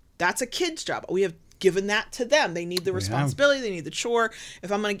like, that's a kid's job. We have given that to them. They need the responsibility. They need the chore.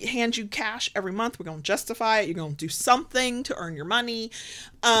 If I'm going to hand you cash every month, we're going to justify it. You're going to do something to earn your money.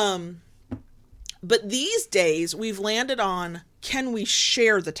 But these days we've landed on, can we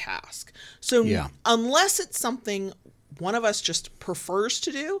share the task? So unless it's something one of us just prefers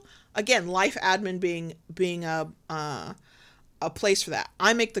to do, again, life admin being a place for that.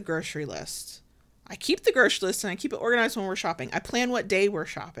 I make the grocery list. I keep the grocery list and I keep it organized when we're shopping. I plan what day we're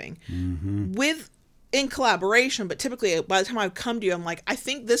shopping in collaboration, but typically by the time I come to you, I'm like, I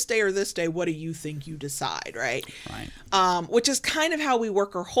think this day or this day, what do you think? You decide, right? Right. Which is kind of how we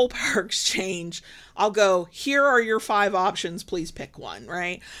work our whole power exchange. I'll go, here are your 5 options, please pick one,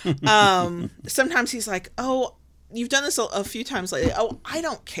 right? Sometimes he's like, oh, you've done this a few times lately. Oh, I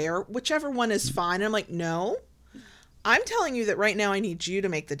don't care. Whichever one is fine. And I'm like, no, I'm telling you that right now I need you to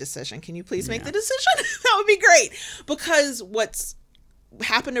make the decision. Can you please make the decision? That would be great. Because what's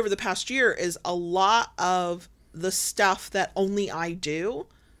happened over the past year is a lot of the stuff that only I do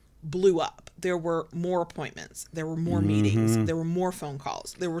blew up. There were more appointments. There were more meetings. There were more phone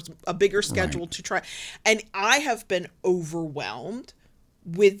calls. There was a bigger schedule to try. And I have been overwhelmed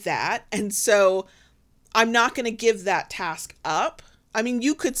with that. And so I'm not going to give that task up. I mean,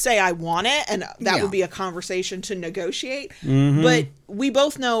 you could say I want it, and that would be a conversation to negotiate. But we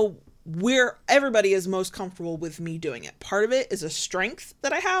both know where everybody is most comfortable with me doing it. Part of it is a strength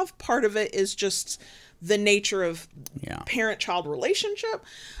that I have. Part of it is just the nature of parent-child relationship.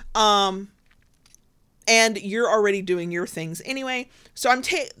 And you're already doing your things anyway. So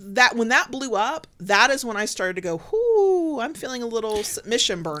that when that blew up, that is when I started to go, whoo, I'm feeling a little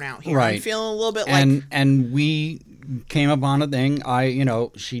submission burnout here. Right. I'm feeling a little bit and we came up on a thing.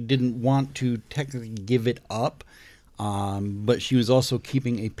 She didn't want to technically give it up. But she was also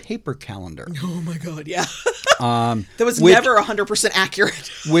keeping a paper calendar. Oh my God, yeah. That was never 100%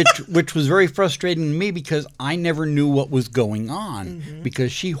 accurate. which was very frustrating to me because I never knew what was going on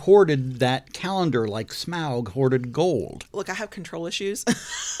because she hoarded that calendar like Smaug hoarded gold. Look, I have control issues.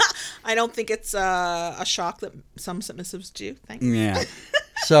 I don't think it's a shock that some submissives do. Thanks. Yeah.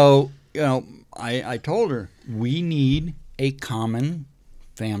 So, I told her we need a common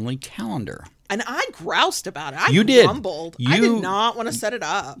family calendar. And I groused about it. I grumbled. I did not want to set it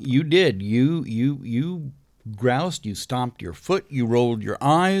up. You did. You groused. You stomped your foot. You rolled your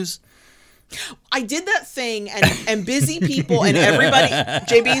eyes. I did that thing, and busy people and everybody.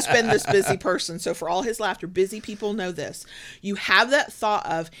 JB's been this busy person, so for all his laughter, busy people know this. You have that thought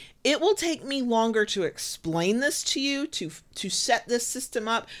of, it will take me longer to explain this to you, to set this system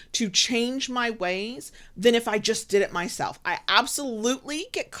up, to change my ways, than if I just did it myself. I absolutely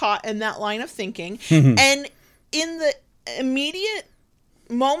get caught in that line of thinking. And in the immediate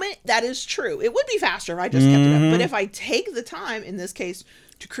moment, that is true. It would be faster if I just kept it up. But if I take the time, in this case,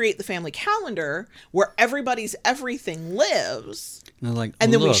 to create the family calendar where everybody's everything lives, and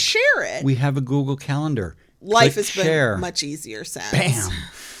then we share it. We have a Google Calendar. Life has been much easier since. Bam.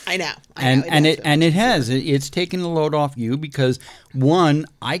 I know. It has. It's taken the load off you because, one,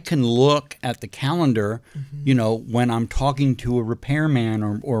 I can look at the calendar, when I'm talking to a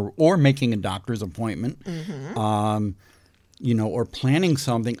repairman or making a doctor's appointment, or planning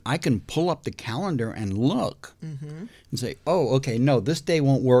something. I can pull up the calendar and look and say, oh, okay, no, this day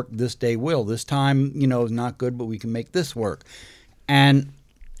won't work. This day will. This time, is not good, but we can make this work. And,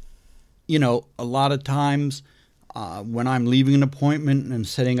 a lot of times when I'm leaving an appointment and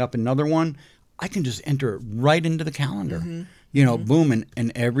setting up another one, I can just enter it right into the calendar, boom,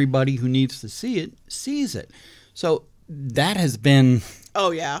 and everybody who needs to see it sees it. So that has been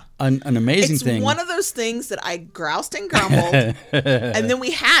an amazing thing. It's one of those things that I groused and grumbled, and then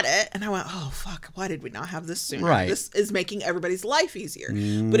we had it, and I went, oh, fuck, why did we not have this sooner? Right. This is making everybody's life easier.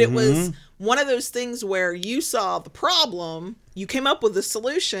 But it was one of those things where you saw the problem, you came up with the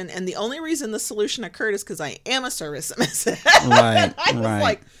solution, and the only reason the solution occurred is because I am a service submissive. Right, I was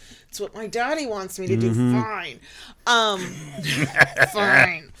like, it's what my daddy wants me to do. Fine.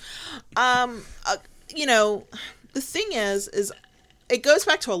 Fine. The thing is it goes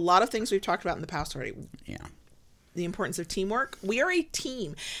back to a lot of things we've talked about in the past already. Yeah. The importance of teamwork. We are a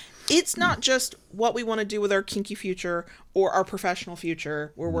team. It's not just what we want to do with our kinky future or our professional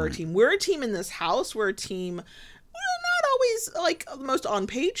future where we're a team. We're a team in this house. We're a team. We're not always like the most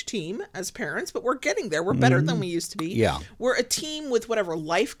on-page team as parents, but we're getting there. We're better than we used to be. Yeah. We're a team with whatever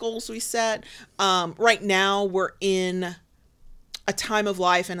life goals we set. Right now, we're in a time of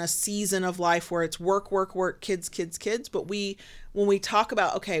life and a season of life where it's work, kids. But when we talk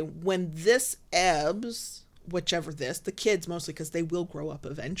about, okay, when this ebbs, the kids mostly, because they will grow up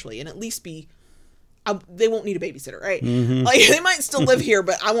eventually and at least be, they won't need a babysitter, right? Like they might still live here,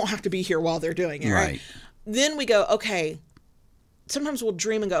 but I won't have to be here while they're doing it, right? Then we go, okay, sometimes we'll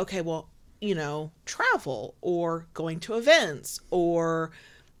dream and go, okay, well, travel or going to events or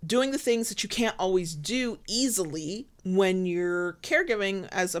doing the things that you can't always do easily when you're caregiving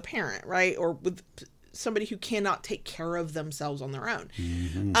as a parent, right? Or with somebody who cannot take care of themselves on their own.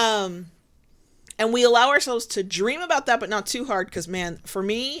 And we allow ourselves to dream about that, but not too hard. Because, man, for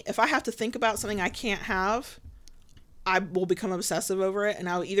me, if I have to think about something I can't have, I will become obsessive over it. And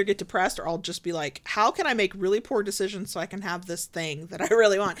I'll either get depressed or I'll just be like, how can I make really poor decisions so I can have this thing that I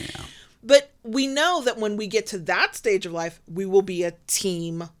really want? Yeah. But we know that when we get to that stage of life, we will be a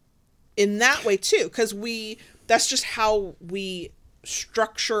team in that way too, because that's just how we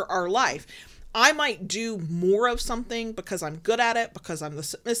structure our life. I might do more of something because I'm good at it, because I'm the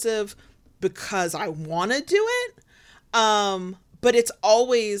submissive, because I want to do it. But it's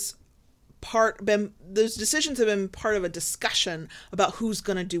always those decisions have been part of a discussion about who's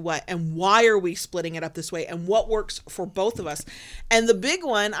going to do what and why are we splitting it up this way and what works for both of us. And the big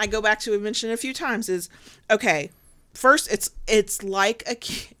one I go back to, I've mentioned a few times, is, okay, first, it's like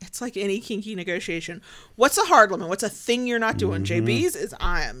any kinky negotiation. What's a hard limit? What's a thing you're not doing? JB's is,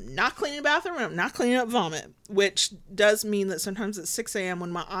 I am not cleaning the bathroom and I'm not cleaning up vomit, which does mean that sometimes at 6 a.m.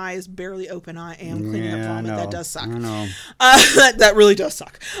 when my eye is barely open, I am cleaning up vomit. That does suck. That really does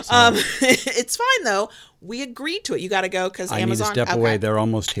suck. It's fine though. We agreed to it. You got to go because Amazon. I need to step away. They're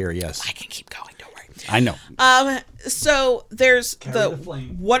almost here. Yes. I can keep going. Don't worry. I know. So there's the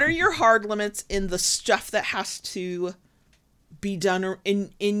flame. What are your hard limits in the stuff that has to be done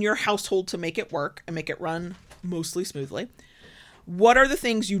in your household to make it work and make it run mostly smoothly? What are the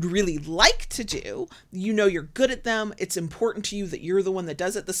things you'd really like to do? You know you're good at them. It's important to you that you're the one that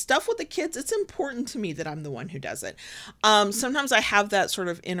does it. The stuff with the kids, it's important to me that I'm the one who does it. Sometimes I have that sort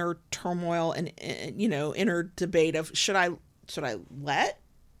of inner turmoil and inner debate of should I let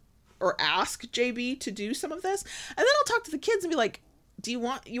or ask JB to do some of this? And then I'll talk to the kids and be like, you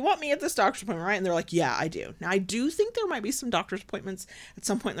want me at this doctor's appointment, right? And they're like, yeah, I do. Now, I do think there might be some doctor's appointments at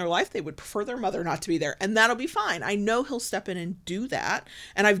some point in their life they would prefer their mother not to be there, and that'll be fine. I know he'll step in and do that,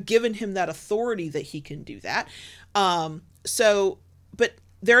 and I've given him that authority that he can do that. But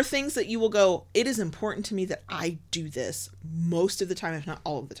there are things that you will go, it is important to me that I do this most of the time, if not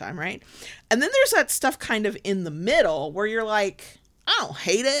all of the time, right? And then there's that stuff kind of in the middle where you're like, I don't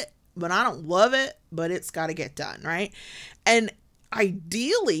hate it, but I don't love it, but it's got to get done, right? And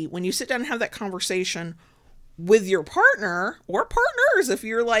ideally, when you sit down and have that conversation with your partner or partners, if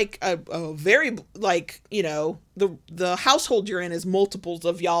you're like a very, like, the household you're in is multiples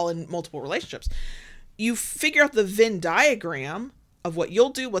of y'all in multiple relationships, you figure out the Venn diagram of what you'll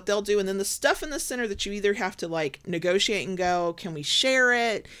do, what they'll do, and then the stuff in the center that you either have to like negotiate and go, can we share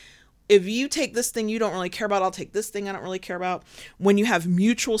it? If you take this thing you don't really care about, I'll take this thing I don't really care about. When you have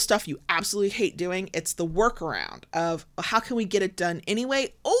mutual stuff you absolutely hate doing, it's the workaround of how can we get it done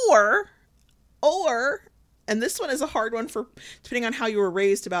anyway? Or, and this one is a hard one for depending on how you were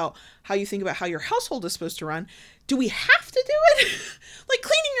raised about how you think about how your household is supposed to run. Do we have to do it? Like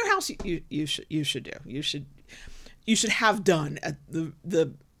cleaning your house, you should do. You should have done at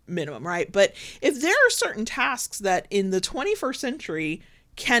the minimum, right? But if there are certain tasks that in the 21st century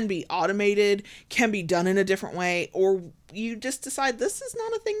can be automated, can be done in a different way, or you just decide this is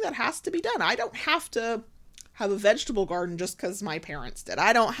not a thing that has to be done. I don't have to have a vegetable garden just because my parents did.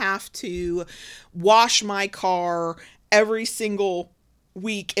 I don't have to wash my car every single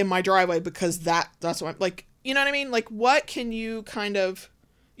week in my driveway because that's what I'm like, you know what I mean? Like, what can you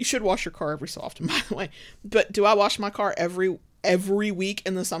you should wash your car every so often, by the way, but do I wash my car every week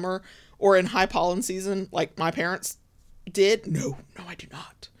in the summer or in high pollen season like my parents did? No, I do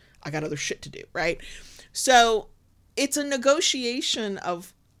not. I got other shit to do, right? So it's a negotiation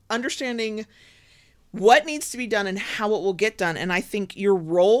of understanding what needs to be done and how it will get done. And I think your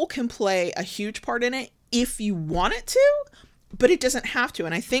role can play a huge part in it if you want it to, but it doesn't have to.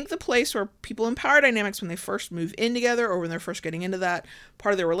 And I think the place where people in power dynamics, when they first move in together or when they're first getting into that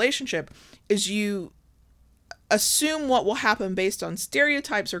part of their relationship, is you assume what will happen based on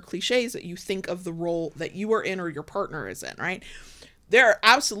stereotypes or cliches that you think of the role that you are in or your partner is in, right? There are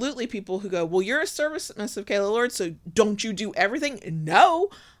absolutely people who go, well, you're a submissive, Kayla Lord, so don't you do everything? No,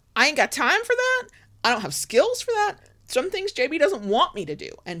 I ain't got time for that. I don't have skills for that. Some things JB doesn't want me to do,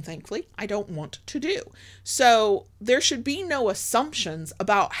 and thankfully, I don't want to do. So there should be no assumptions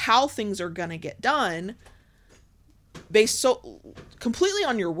about how things are going to get done based so completely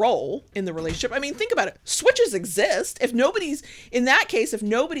on your role in the relationship. I mean, think about it. Switches exist. If nobody's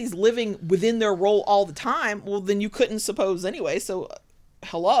living within their role all the time, well, then you couldn't suppose anyway. So,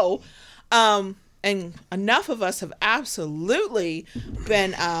 hello. And enough of us have absolutely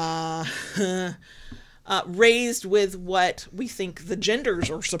been raised with what we think the genders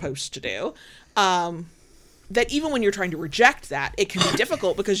are supposed to do. That even when you're trying to reject that, it can be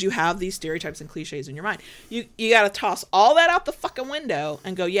difficult because you have these stereotypes and cliches in your mind. You got to toss all that out the fucking window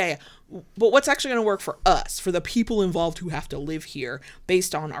and go, yeah. But what's actually going to work for us, for the people involved who have to live here,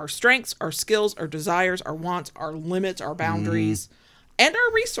 based on our strengths, our skills, our desires, our wants, our limits, our boundaries, and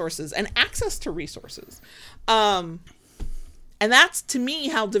our resources and access to resources. And that's, to me,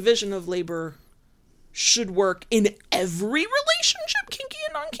 how division of labor should work in every relationship, kinky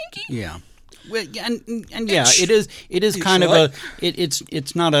and non-kinky. Yeah. Well, and yeah, it is kind of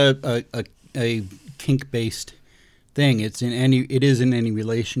it's not a kink based thing. It is in any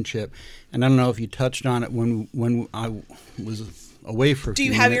relationship. And I don't know if you touched on it when I was away for a few minutes. Do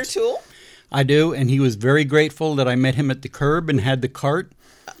you have your tool? I do, and he was very grateful that I met him at the curb and had the cart.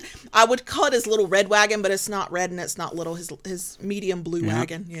 I would call it his little red wagon, but it's not red and it's not little. His medium blue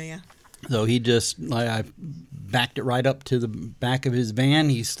wagon. Yeah. So he just, I backed it right up to the back of his van.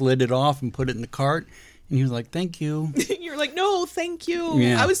 He slid it off and put it in the cart. And he was like, "Thank you." You're like, "No, thank you.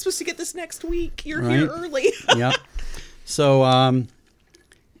 Yeah. I was supposed to get this next week. You're here early." Yep. So,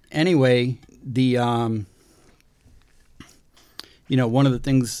 anyway, the, one of the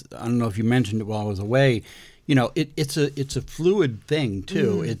things, I don't know if you mentioned it while I was away, it's a fluid thing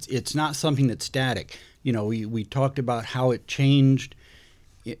too. It's not something that's static. We talked about how it changed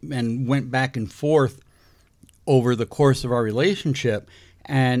and went back and forth over the course of our relationship.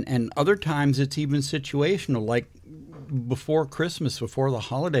 And other times it's even situational, like before Christmas, before the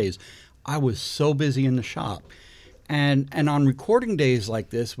holidays, I was so busy in the shop. And on recording days like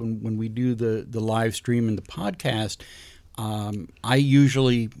this, when we do the live stream and the podcast, I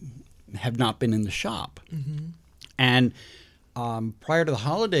usually have not been in the shop. Mm-hmm. And prior to the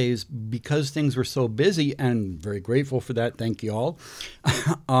holidays, because things were so busy, and very grateful for that, thank you all,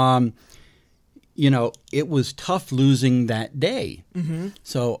 it was tough losing that day. Mm-hmm.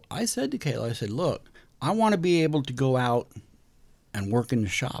 So I said to Kayla, look, I want to be able to go out and work in the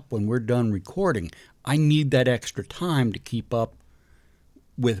shop when we're done recording. I need that extra time to keep up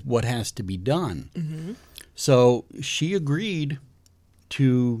with what has to be done. Mm-hmm. So she agreed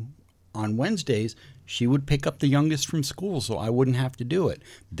to, on Wednesdays, she would pick up the youngest from school so I wouldn't have to do it.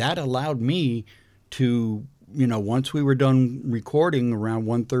 That allowed me to, once we were done recording around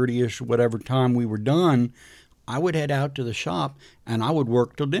 1:30-ish, whatever time we were done, I would head out to the shop and I would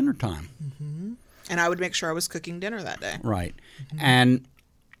work till dinner time. Mm-hmm. And I would make sure I was cooking dinner that day. Right. Mm-hmm. And,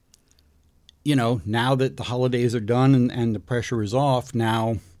 now that the holidays are done and the pressure is off,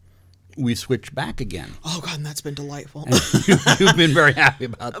 now we switch back again. Oh, God, and that's been delightful. You've been very happy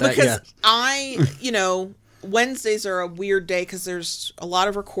about that, because Wednesdays are a weird day because there's a lot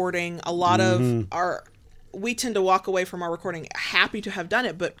of recording, a lot of we tend to walk away from our recording happy to have done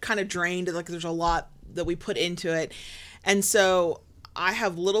it, but kind of drained, like there's a lot that we put into it. And so I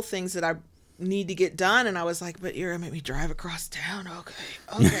have little things that I need to get done, and I was like, but you're going to make me drive across town?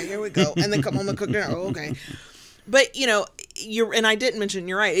 Okay, here we go. And then come home and cook dinner. Oh, okay. But, and I didn't mention,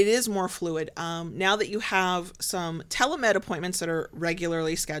 you're right, it is more fluid. Now that you have some telemed appointments that are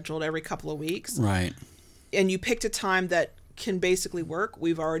regularly scheduled every couple of weeks. Right. And you picked a time that can basically work.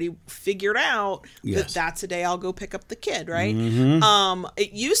 We've already figured out that that's a day I'll go pick up the kid, right? Mm-hmm.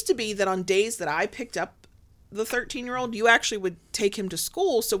 It used to be that on days that I picked up the 13-year-old, you actually would take him to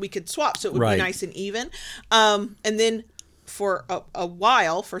school so we could swap, so it would be nice and even. And then for a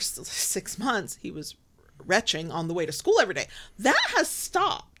while, for 6 months, he was retching on the way to school every day. That has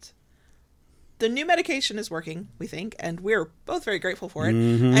stopped. The new medication is working, we think, and we're both very grateful for it.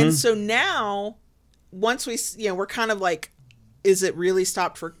 Mm-hmm. And so now, once we're kind of like, is it really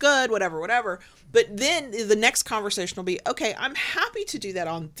stopped for good? Whatever. But then the next conversation will be, okay, I'm happy to do that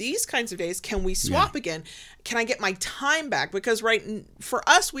on these kinds of days. Can we swap again? Can I get my time back? Because for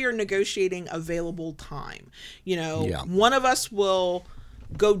us, we are negotiating available time. One of us will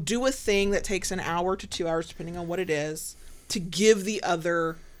go do a thing that takes an hour to 2 hours, depending on what it is, to give the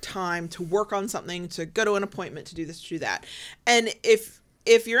other time to work on something, to go to an appointment, to do this, to do that. And if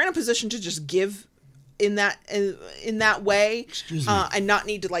you're in a position to just give in that way, and not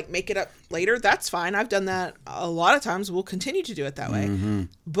need to like make it up later, that's fine. I've done that a lot of times. We'll continue to do it that way. Mm-hmm.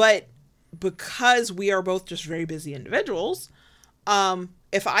 But because we are both just very busy individuals,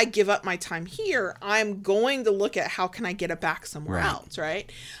 if I give up my time here, I'm going to look at how can I get it back somewhere else,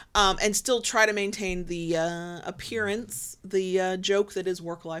 right? And still try to maintain the appearance, the joke that is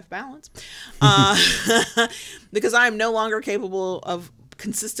work-life balance, because I'm no longer capable of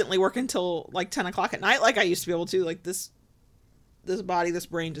consistently working until like 10 o'clock at night like I used to be able to. Like this body, this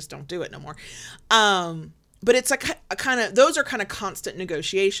brain just don't do it no more. But it's a kind of, those are kind of constant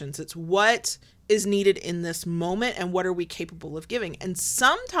negotiations. It's what is needed in this moment and what are we capable of giving. And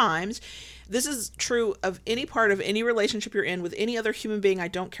sometimes this is true of any part of any relationship you're in with any other human being. I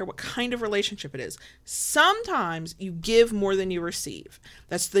don't care what kind of relationship it is. Sometimes you give more than you receive.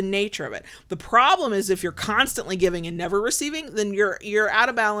 That's the nature of it. The problem is if you're constantly giving and never receiving, then you're out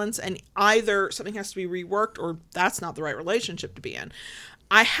of balance, and either something has to be reworked or that's not the right relationship to be in.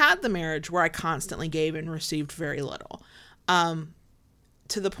 I had the marriage where I constantly gave and received very little.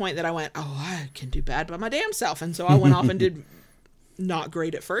 To the point that I went, I can do bad by my damn self. And so I went off and did not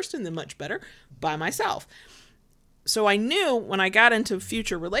great at first and then much better by myself. So I knew when I got into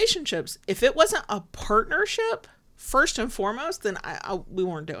future relationships, if it wasn't a partnership first and foremost, then we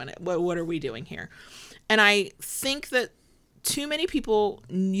weren't doing it. What are we doing here? And I think that too many people,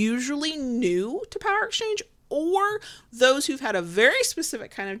 usually new to power exchange, or those who've had a very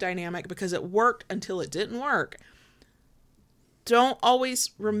specific kind of dynamic because it worked until it didn't work, don't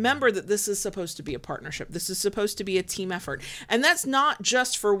always remember that this is supposed to be a partnership. This is supposed to be a team effort. And that's not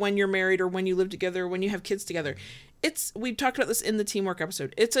just for when you're married or when you live together or when you have kids together. We talked about this in the teamwork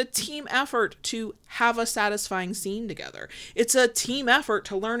episode. It's a team effort to have a satisfying scene together. It's a team effort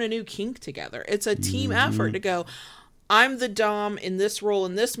to learn a new kink together. It's a team effort to go, I'm the dom in this role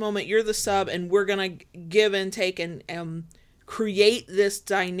in this moment, you're the sub, and we're going to give and take and create this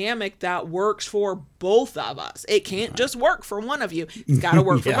dynamic that works for both of us. It can't just work for one of you. It's got to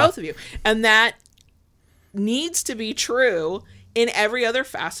work for both of you. And that needs to be true in every other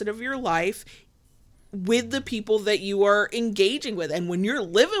facet of your life with the people that you are engaging with. And when you're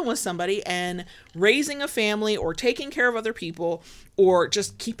living with somebody and raising a family or taking care of other people or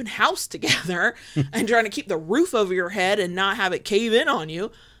just keeping house together and trying to keep the roof over your head and not have it cave in on you,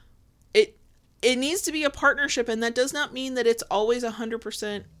 it needs to be a partnership. And that does not mean that it's always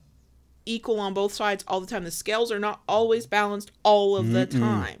 100% equal on both sides all the time. The scales are not always balanced all of the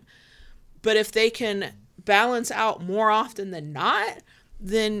time. But if they can balance out more often than not,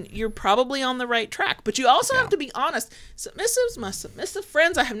 then you're probably on the right track. But you also have to be honest. Submissives, my submissive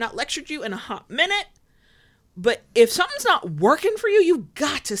friends, I have not lectured you in a hot minute. But if something's not working for you, you've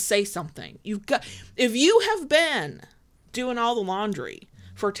got to say something. If you have been doing all the laundry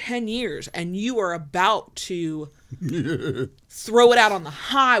for 10 years and you are about to throw it out on the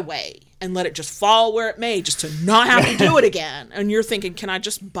highway and let it just fall where it may, just to not have to do it again, and you're thinking, can I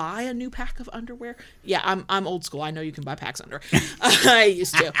just buy a new pack of underwear? Yeah, I'm old school. I know you can buy packs of underwear. I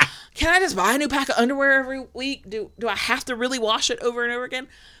used to. Can I just buy a new pack of underwear every week? Do I have to really wash it over and over again?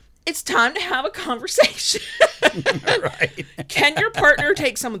 It's time to have a conversation. Right. Can your partner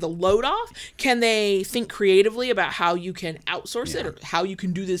take some of the load off? Can they think creatively about how you can outsource it or how you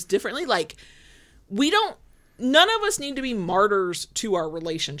can do this differently? Like, none of us need to be martyrs to our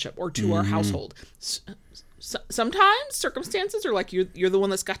relationship or to our household. Sometimes circumstances are like you're the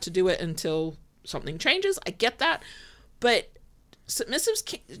one that's got to do it until something changes. I get that. But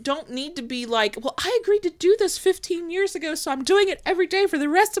submissives don't need to be like, well, I agreed to do this 15 years ago, so I'm doing it every day for the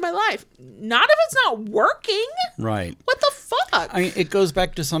rest of my life. Not if it's not working. Right. What the fuck? I mean, it goes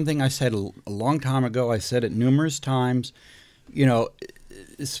back to something I said a long time ago. I said it numerous times,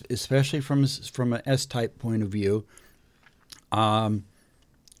 especially from an S-type point of view.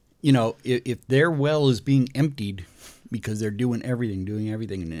 If their well is being emptied because they're doing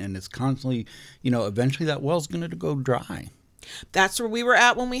everything, and it's constantly, eventually that well's going to go dry. That's where we were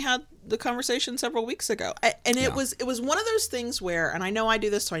at when we had the conversation several weeks ago. And it was one of those things where, and I know I do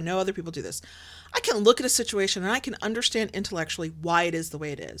this, so I know other people do this. I can look at a situation and I can understand intellectually why it is the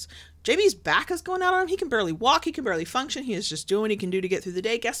way it is. JB's back is going out on him. He can barely walk. He can barely function. He is just doing what he can do to get through the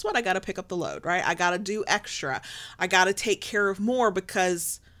day. Guess what? I got to pick up the load, right? I got to do extra. I got to take care of more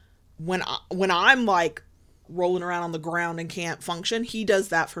because when I'm like rolling around on the ground and can't function, he does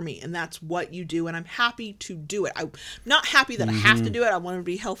that for me, and that's what you do, and I'm happy to do it. I'm not happy that I have to do it. I want to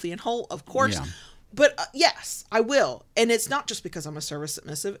be healthy and whole, of course, but yes, I will. And it's not just because I'm a service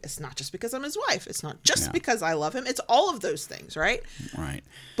submissive. It's not just because I'm his wife. It's not just because I love him. It's all of those things, right? Right.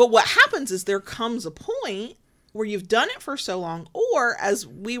 But what happens is there comes a point where you've done it for so long, or as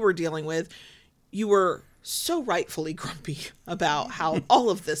we were dealing with, you were so rightfully grumpy about how all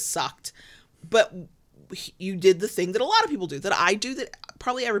of this sucked, but you did the thing that a lot of people do, that I do, that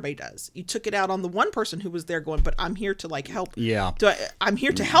probably everybody does. You took it out on the one person who was there going, but I'm here to like help. Yeah. I'm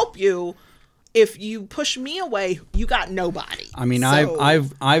here to help you. If you push me away, you got nobody. I mean, so,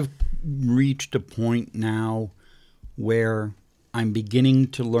 I've reached a point now where I'm beginning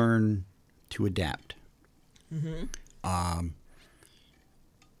to learn to adapt. I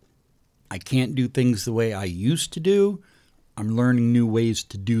can't do things the way I used to do. I'm learning new ways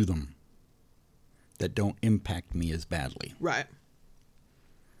to do them that don't impact me as badly. Right.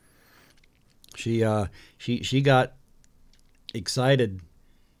 She got excited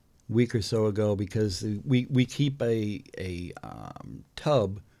a week or so ago because we keep a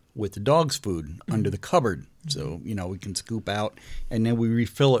tub with the dog's food under the cupboard, so we can scoop out, and then we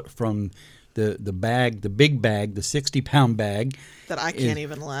refill it from the bag, the big bag, the 60-pound bag that I can't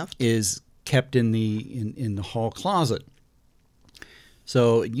even lift, is kept in the hall closet.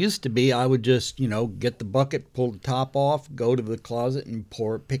 So it used to be I would just, get the bucket, pull the top off, go to the closet and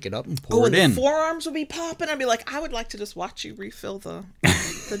pick it up and pour it in. The forearms would be popping. I'd be like, I would like to just watch you refill the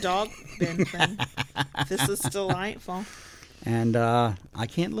dog bin thing. This is delightful. And I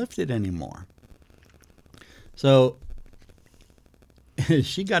can't lift it anymore. So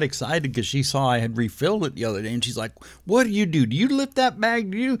she got excited because she saw I had refilled it the other day, and she's like, "What do? Do you lift that bag?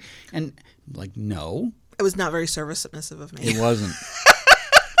 Do you?" And I'm like, "No." It was not very service submissive of me. It wasn't.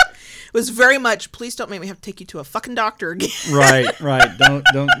 It was very much, please don't make me have to take you to a fucking doctor again. Right.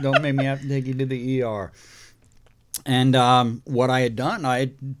 Don't make me have to take you to the ER. And what I had done, I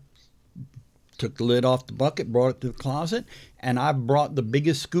had took the lid off the bucket, brought it to the closet, and I brought the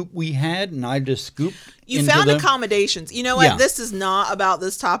biggest scoop we had, and I just scooped. You found accommodations. You know what? Yeah. This is not about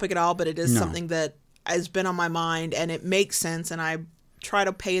this topic at all, but it is something that has been on my mind, and it makes sense. And I try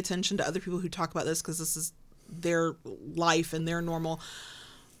to pay attention to other people who talk about this because this is their life and their normal.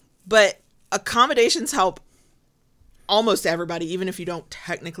 But accommodations help almost everybody, even if you don't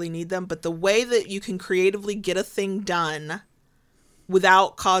technically need them. But the way that you can creatively get a thing done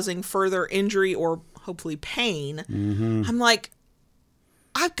without causing further injury or hopefully pain, I'm like,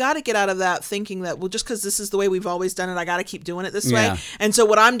 I've got to get out of that thinking that, well, just because this is the way we've always done it, I got to keep doing it this way. And so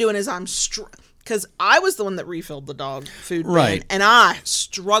what I'm doing is because I was the one that refilled the dog food bin, and I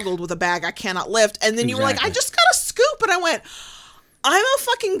struggled with a bag I cannot lift. And then you were like, I just got a scoop. And I went, I'm a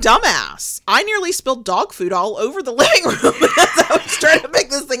fucking dumbass. I nearly spilled dog food all over the living room as I was trying to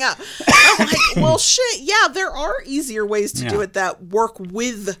pick this thing up. I'm like, well, shit, yeah, there are easier ways to do it that work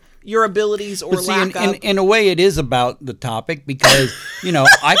with your abilities or lack of. In a way, it is about the topic because,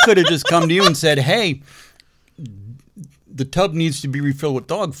 I could have just come to you and said, hey, the tub needs to be refilled with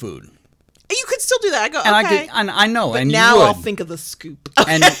dog food. You could still do that. I go, and okay. I know, but and now you would. I'll think of the scoop.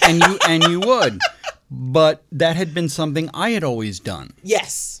 and you would. But that had been something I had always done.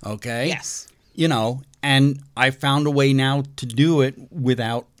 Yes. Okay? Yes. And I found a way now to do it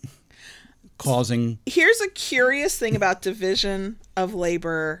without causing... Here's a curious thing about division of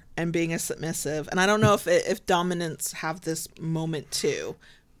labor and being a submissive. And I don't know if dominants have this moment too.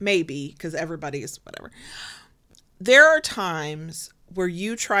 Maybe, because everybody is whatever. There are times where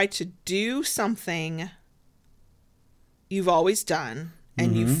you try to do something you've always done,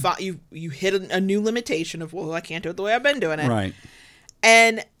 and you hit a new limitation of, well, I can't do it the way I've been doing it. Right.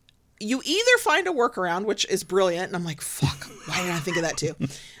 And you either find a workaround, which is brilliant, and I'm like, fuck, why didn't I think of that too?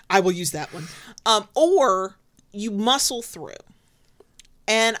 I will use that one. Or you muscle through.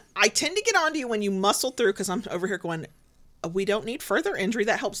 And I tend to get onto you when you muscle through because I'm over here going, we don't need further injury.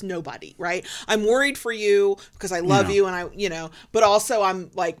 That helps nobody, right? I'm worried for you because I love you, and but also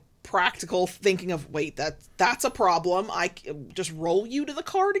I'm like, practical thinking of, wait, that's a problem. I just roll you to the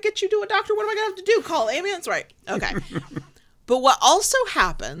car to get you to a doctor. What am I gonna have to do? Call ambulance? Right. Okay. But what also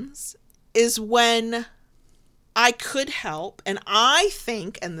happens is when I could help, and I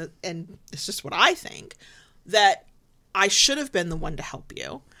think, and it's just what I think, that I should have been the one to help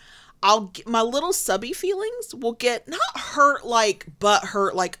you. My little subby feelings will get not hurt like butt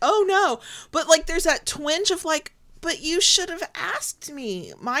hurt like, oh no, but like there's that twinge of like, but you should have asked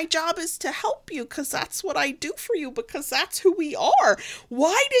me. My job is to help you because that's what I do for you, because that's who we are.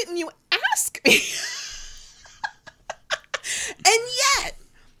 Why didn't you ask me? And yet,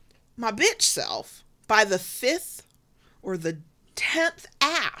 my bitch self, by the 5th or the 10th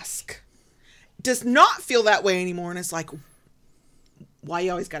ask, does not feel that way anymore. And it's like, why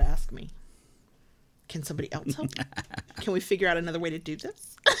you always got to ask me? Can somebody else help? Can we figure out another way to do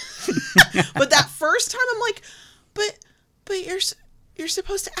this? But that first time, I'm like, but you're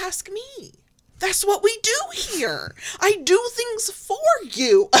supposed to ask me. That's what we do here. I do things for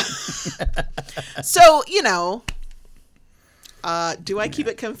you. So, do I keep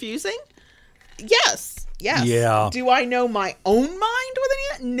it confusing? Yes. Yeah. Do I know my own mind with any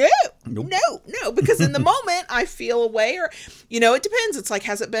of that? No. Nope. No. Because in the moment I feel a way, or, it depends. It's like,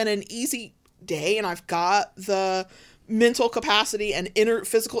 has it been an easy day and I've got the mental capacity and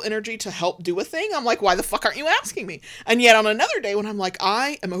physical energy to help do a thing? I'm like, why the fuck aren't you asking me? And yet on another day when I'm like,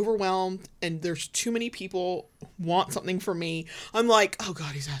 I am overwhelmed and there's too many people want something from me, I'm like, oh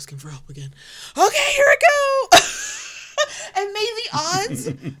God, he's asking for help again. Okay, here I go. And may the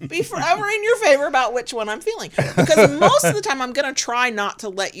odds be forever in your favor about which one I'm feeling. Because most of the time I'm going to try not to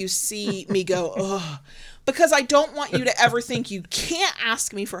let you see me go, ugh. Because I don't want you to ever think you can't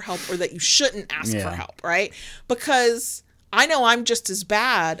ask me for help or that you shouldn't ask for help, right? Because I know I'm just as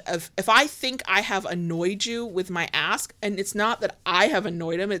bad if I think I have annoyed you with my ask, and it's not that I have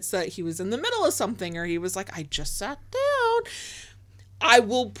annoyed him, it's that he was in the middle of something, or he was like, I just sat down. I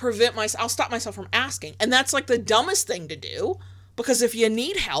will I'll stop myself from asking. And that's like the dumbest thing to do, because if you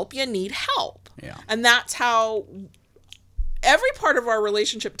need help, you need help. Yeah. And that's how every part of our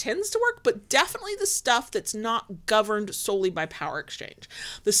relationship tends to work, but definitely the stuff that's not governed solely by power exchange.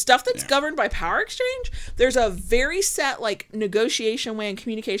 The stuff that's governed by power exchange, there's a very set like negotiation way and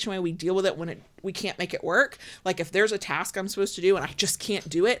communication way we deal with it when we can't make it work. Like if there's a task I'm supposed to do and I just can't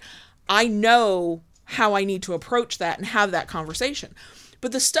do it, I know how I need to approach that and have that conversation.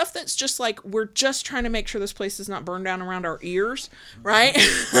 But the stuff that's just like, we're just trying to make sure this place is not burned down around our ears, right?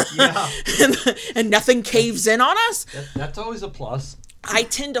 Yeah. and nothing caves in on us. That's always a plus. I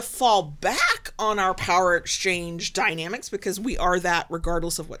tend to fall back on our power exchange dynamics because we are that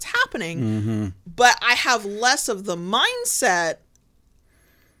regardless of what's happening. Mm-hmm. But I have less of the mindset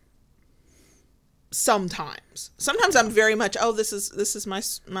sometimes I'm very much, this is my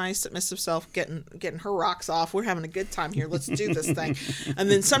submissive self getting her rocks off. We're having a good time here. Let's do this thing. And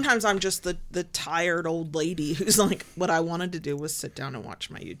then sometimes I'm just the tired old lady who's like, what I wanted to do was sit down and watch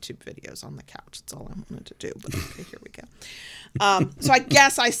my YouTube videos on the couch. That's all I wanted to do. But okay, here we go. So I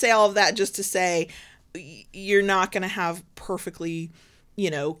guess I say all of that just to say you're not going to have perfectly,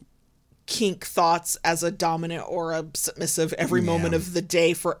 kink thoughts as a dominant or a submissive every moment of the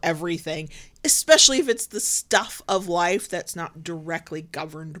day for everything, especially if it's the stuff of life that's not directly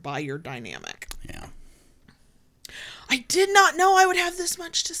governed by your dynamic. Yeah. I did not know I would have this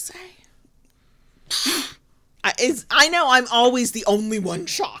much to say. I know I'm always the only one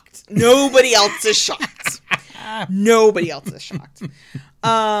shocked. Nobody else is shocked. Nobody else is shocked.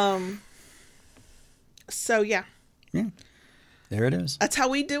 So yeah. Yeah. There it is. That's how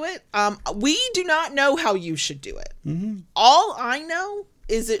we do it. We do not know how you should do it. Mm-hmm. All I know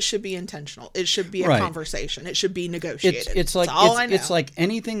is it should be intentional. It should be a conversation. It should be negotiated. It's like all I know. It's like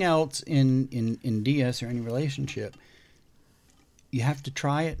anything else in DS or any relationship. You have to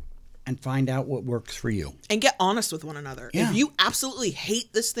try it and find out what works for you. And get honest with one another. Yeah. If you absolutely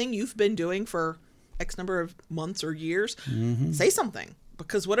hate this thing you've been doing for X number of months or years, say something.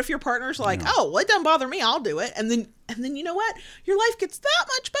 Because what if your partner's like, well, it doesn't bother me, I'll do it. And then you know what? Your life gets that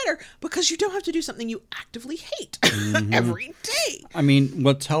much better because you don't have to do something you actively hate every day. I mean,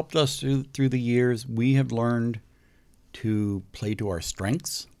 what's helped us through the years, we have learned to play to our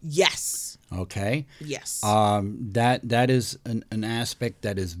strengths. Yes. Okay. Yes. That is an aspect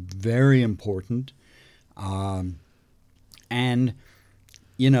that is very important. And,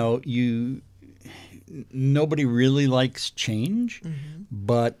 nobody really likes change,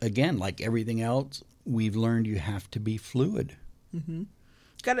 but again, like everything else, we've learned you have to be fluid. Mm-hmm.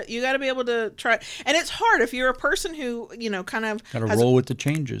 You gotta be able to try, and it's hard if you're a person who kind of gotta roll with the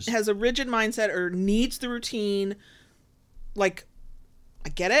changes, has a rigid mindset or needs the routine. Like, I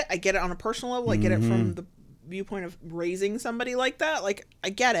get it on a personal level. I get it from the viewpoint of raising somebody like that. Like,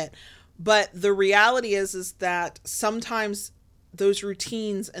 I get it, but the reality is that sometimes those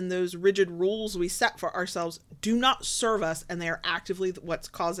routines and those rigid rules we set for ourselves do not serve us, and they are actively what's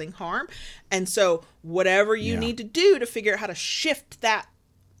causing harm. And so whatever you need to do to figure out how to shift that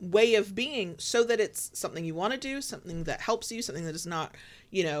way of being so that it's something you want to do, something that helps you, something that does not,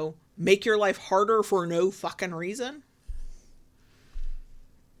 make your life harder for no fucking reason.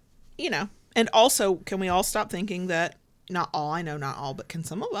 And also, can we all stop thinking that, not all, but can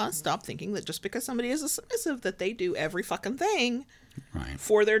some of us stop thinking that just because somebody is a submissive that they do every fucking thing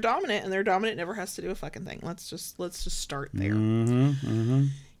for their dominant, and their dominant never has to do a fucking thing. Let's just start there.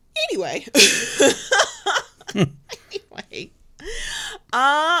 Anyway.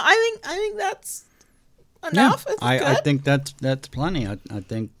 I think that's enough. Yeah, I think that's plenty. I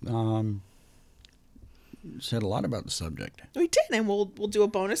think said a lot about the subject. We did, and we'll do a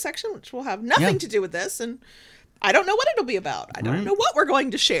bonus section which will have nothing to do with this, and I don't know what it'll be about. I don't know what we're going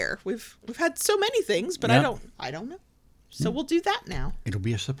to share. We've had so many things, but I don't know. So we'll do that now. It'll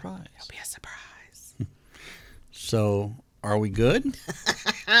be a surprise. It'll So, are we good?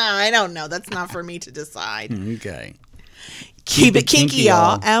 I don't know. That's not for me to decide. Okay. Keep it kinky,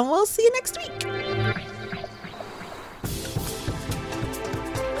 y'all, and we'll see you next week.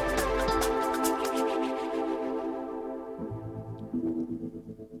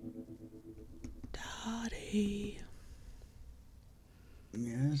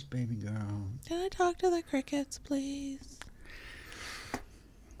 Yes, baby girl. Can I talk to the crickets, please?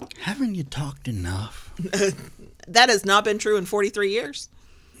 Haven't you talked enough? That has not been true in 43 years.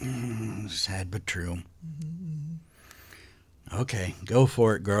 Sad but true. Okay, go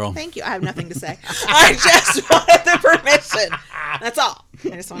for it, girl. Thank you. I have nothing to say. I just wanted the permission. That's all.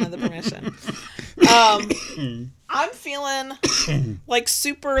 I just wanted the permission. I'm feeling like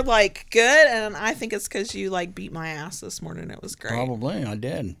super good, and I think it's because you beat my ass this morning. It was great. Probably, I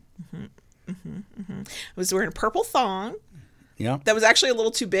did. I was wearing a purple thong. Yep. that was actually a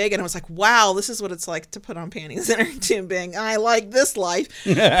little too big, and I was like, wow, this is what it's like to put on panties that are too big. I like this life.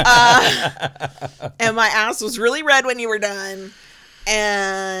 And my ass was really red when you were done,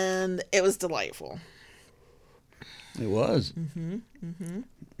 and it was delightful. It was.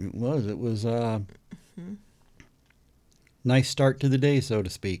 It was. It was nice start to the day, so to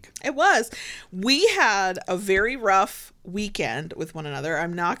speak. It was. We had a very rough weekend with one another.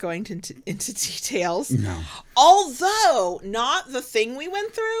 I'm not going into details. No. Although, not the thing we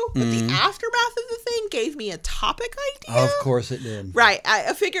went through, but the aftermath of the thing gave me a topic idea. Of course it did. Right.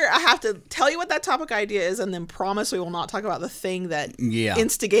 I figure I have to tell you what that topic idea is and then promise we will not talk about the thing that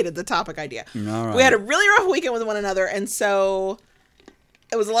instigated the topic idea. All right. We had a really rough weekend with one another, and so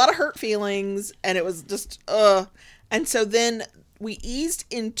it was a lot of hurt feelings, and it was just, And so then we eased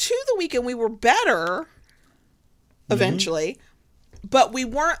into the weekend. We were better eventually, but we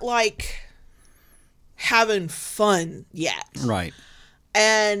weren't like having fun yet. Right.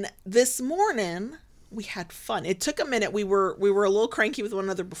 And this morning we had fun. It took a minute. We were a little cranky with one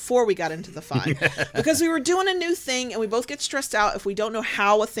another before we got into the fun because we were doing a new thing, and we both get stressed out if we don't know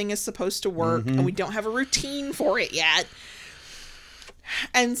how a thing is supposed to work and we don't have a routine for it yet.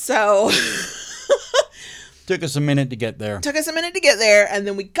 And so Took us a minute to get there. And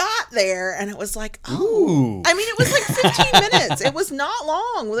then we got there, and it was like, Ooh. I mean, it was like 15 minutes. It was not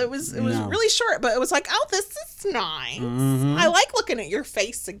long. It was really short, but it was like, oh, this is nice. I like looking at your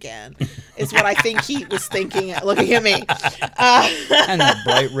face again, is what I think he was thinking, looking at me. And that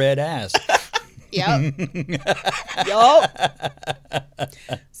bright red ass. Yep. Yup.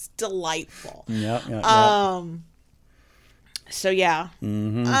 It's delightful. Yep. So, yeah.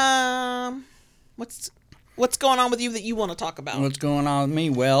 What's going on with you that you want to talk about? What's going on with me?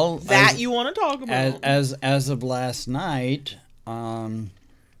 Well, that you want to talk about. As of last night, I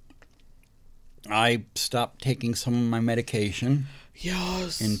stopped taking some of my medication.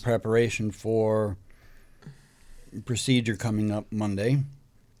 Yes. In preparation for procedure coming up Monday.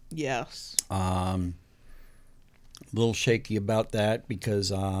 Yes. A little shaky about that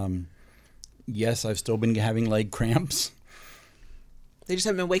because, yes, I've still been having leg cramps. They just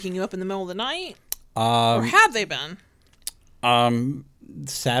haven't been waking you up in the middle of the night? Or have they been?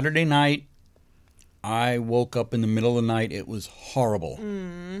 Saturday night, I woke up in the middle of the night. It was horrible.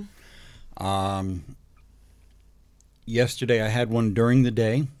 Yesterday, I had one during the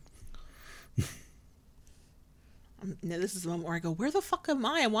day. Now, this is the moment where I go, where the fuck am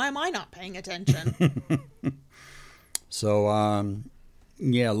I? And why am I not paying attention? So,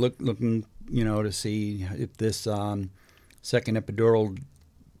 yeah, looking, to see if this second epidural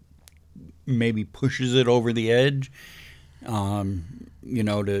maybe pushes it over the edge,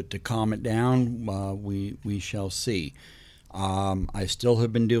 to calm it down. We shall see. I still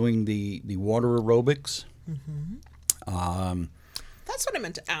have been doing the water aerobics. That's what I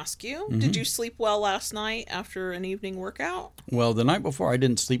meant to ask you. Did you sleep well last night after an evening workout? Well, the night before I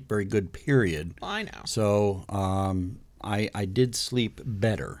didn't sleep very good, period. I know. So I did sleep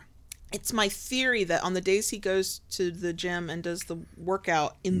better. It's my theory that on the days he goes to the gym and does the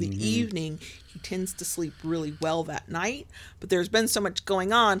workout in the evening, he tends to sleep really well that night. But there's been so much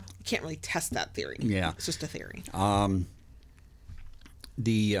going on, you can't really test that theory. Yeah. It's just a theory.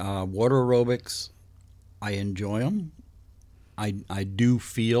 The water aerobics, I enjoy them. I do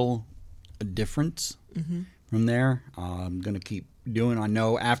feel a difference from there. I'm going to keep doing. I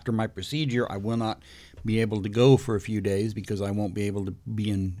know after my procedure, I will not be able to go for a few days because I won't be able to be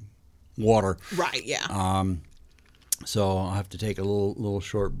in water. Right, yeah. So I'll have to take a little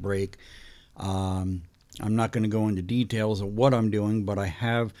short break. I'm not going to go into details of what I'm doing, but I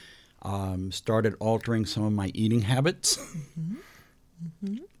have started altering some of my eating habits.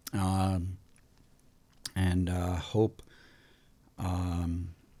 And hope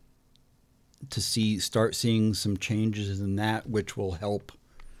to start seeing some changes in that, which will help.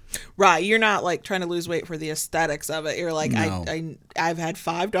 Right, you're not like trying to lose weight for the aesthetics of it. You're like, No. I've had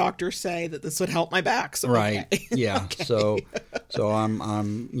 5 doctors say that this would help my back. So Right. okay. Yeah. Okay. So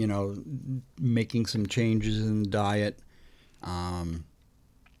I'm making some changes in the diet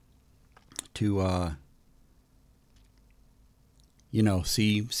to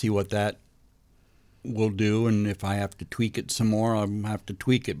see what that will do, and if I have to tweak it some more, I'll have to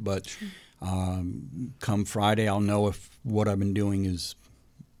tweak it. But come Friday, I'll know if what I've been doing is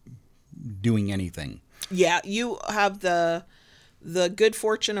doing anything. Yeah, you have the good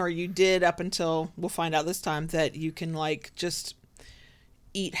fortune, or you did up until, we'll find out this time, that you can like just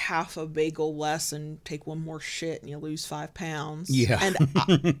eat half a bagel less and take one more shit and you lose 5 pounds. Yeah.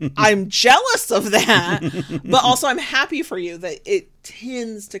 And I'm jealous of that, but also I'm happy for you that it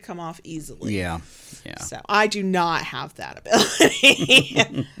tends to come off easily. Yeah. Yeah. So I do not have that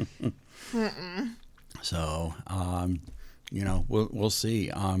ability. So, we'll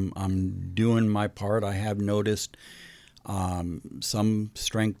see. I'm doing my part. I have noticed some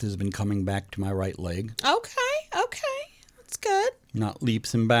strength has been coming back to my right leg. Okay. That's good. Not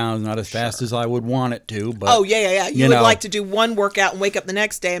leaps and bounds, not as fast as I would want it to, but oh yeah. You would like to do one workout and wake up the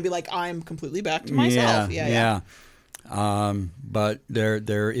next day and be like, I'm completely back to myself. Yeah. But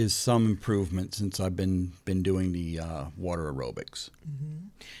there is some improvement since I've been doing the water aerobics. Mm-hmm.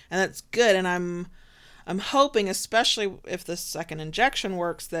 And that's good. And I'm hoping, especially if the second injection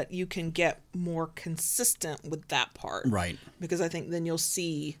works, that you can get more consistent with that part. Right. Because I think then you'll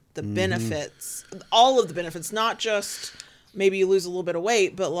see the benefits, all of the benefits, not just maybe you lose a little bit of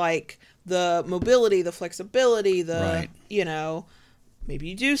weight, but like the mobility, the flexibility, maybe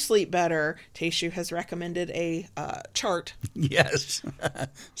you do sleep better. Tayshu has recommended a chart. Yes.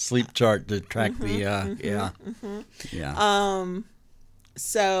 Sleep chart to track yeah.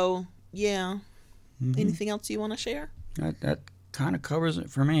 So, yeah. Anything else you want to share? That kind of covers it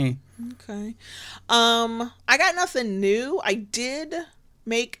for me. Okay. I got nothing new. I did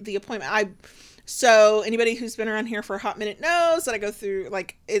make the appointment. So anybody who's been around here for a hot minute knows that I go through,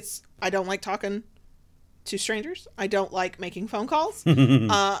 I don't like talking to strangers. I don't like making phone calls.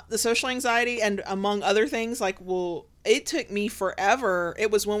 The social anxiety and among other things, it took me forever.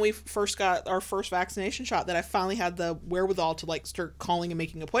 It was when we first got our first vaccination shot that I finally had the wherewithal to start calling and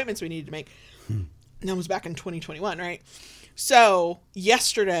making appointments we needed to make. And that was back in 2021, right? So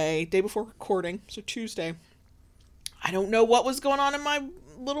yesterday, day before recording, so Tuesday, I don't know what was going on in my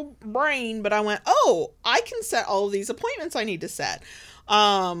little brain, but I went, I can set all of these appointments I need to set.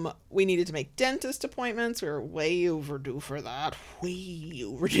 We needed to make dentist appointments. We were way overdue for that. Way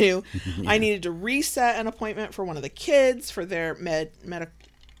overdue. Yeah. I needed to reset an appointment for one of the kids for their med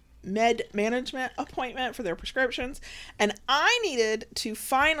management appointment for their prescriptions. And I needed to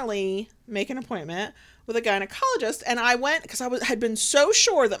finally make an appointment with a gynecologist. And I went because had been so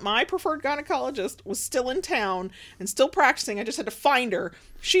sure that my preferred gynecologist was still in town and still practicing. I just had to find her.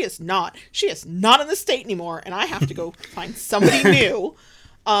 She is not in the state anymore. And I have to go find somebody new.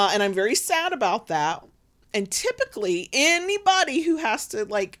 And I'm very sad about that. And typically anybody who has to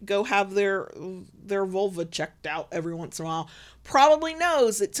go have their vulva checked out every once in a while probably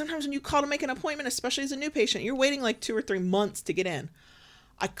knows that sometimes when you call to make an appointment, especially as a new patient, you're waiting 2 or 3 months to get in.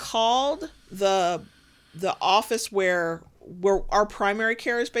 I called the office where our primary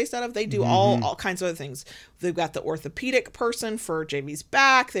care is based out of. They do all kinds of other things. They've got the orthopedic person for JV's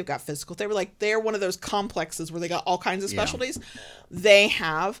back. They've got physical therapy. They're one of those complexes where they got all kinds of specialties. Yeah. They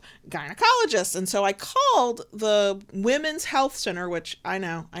have gynecologists. And so I called the Women's Health Center, which I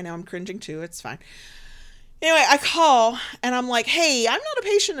know I'm cringing too. It's fine. Anyway, I call and I'm like, hey, I'm not a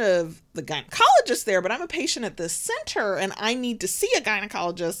patient of the gynecologist there, but I'm a patient at this center and I need to see a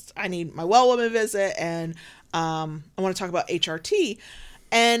gynecologist. I need my well woman visit and I want to talk about HRT.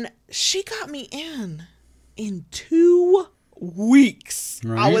 And she got me in 2 weeks.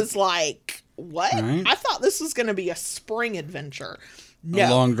 Right. I was like, what? Right. I thought this was going to be a spring adventure. No. A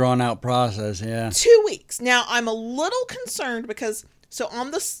long drawn out process, yeah. 2 weeks. Now, I'm a little concerned because so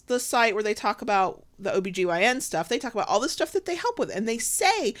on the site where they talk about the OBGYN stuff, they talk about all the stuff that they help with. And they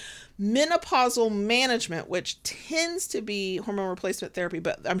say menopausal management, which tends to be hormone replacement therapy,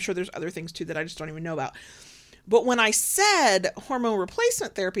 but I'm sure there's other things too that I just don't even know about. But when I said hormone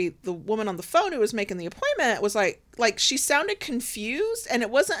replacement therapy, the woman on the phone who was making the appointment was like she sounded confused. And it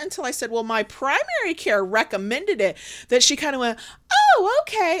wasn't until I said, well, my primary care recommended it that she kind of went, oh,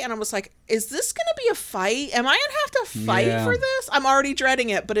 okay. And I was like, is this going to be a fight? Am I going to have to fight for this? I'm already dreading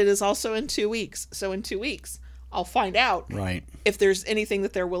it, but it is also in 2 weeks. So in 2 weeks, I'll find out if there's anything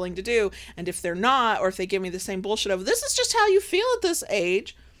that they're willing to do. And if they're not, or if they give me the same bullshit of this is just how you feel at this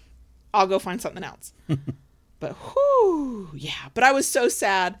age, I'll go find something else. But but I was so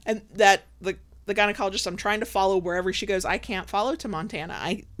sad, and that the gynecologist I'm trying to follow wherever she goes, I can't follow to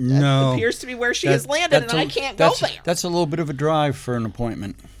Montana. That appears to be where she has landed, and I can't go there. That's a little bit of a drive for an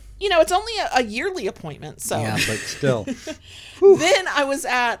appointment. It's only a yearly appointment, so yeah, but still. Then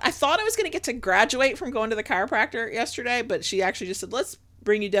I thought I was going to get to graduate from going to the chiropractor yesterday, but she actually just said, let's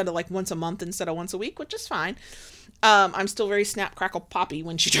bring you down to once a month instead of once a week, which is fine. I'm still very snap, crackle, poppy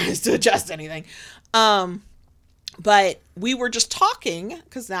when she tries to adjust anything. But we were just talking,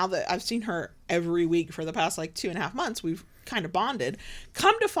 because now that I've seen her every week for the past 2.5 months, we've kind of bonded.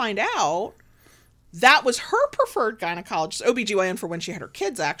 Come to find out, that was her preferred gynecologist, OBGYN, for when she had her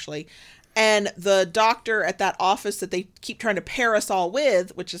kids, actually. And the doctor at that office that they keep trying to pair us all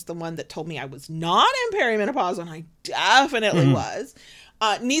with, which is the one that told me I was not in perimenopause, and I definitely was.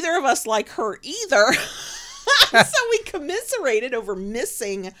 Neither of us like her either. So we commiserated over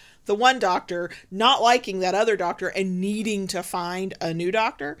missing the one doctor, not liking that other doctor, and needing to find a new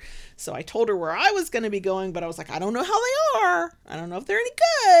doctor. So I told her where I was going to be going, but I was like, I don't know how they are. I don't know if they're any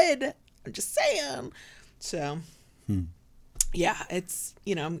good. I'm just saying. So, yeah, it's,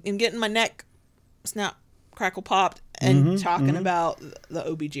 you know, I'm getting my neck snap, crackle, popped, and talking about the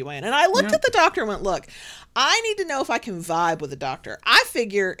OBGYN. And I looked at the doctor and went, look, I need to know if I can vibe with a doctor. I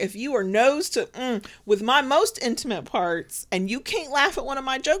figure if you are nose to with my most intimate parts and you can't laugh at one of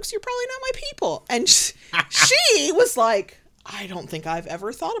my jokes, you're probably not my people. And she was like, I don't think I've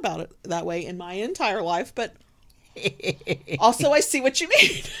ever thought about it that way in my entire life, but also I see what you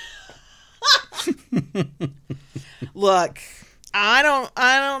mean. Look, I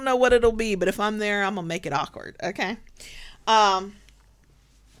don't know what it'll be, but if I'm there, I'm gonna make it awkward. Okay.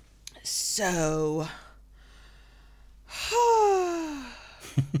 So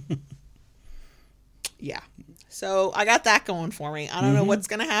yeah. So I got that going for me. I don't know what's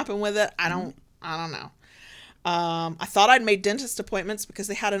gonna happen with it. I don't know. I thought I'd made dentist appointments because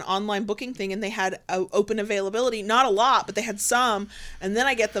they had an online booking thing and they had open availability. Not a lot, but they had some. And then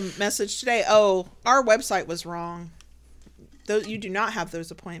I get the message today, oh, our website was wrong. You do not have those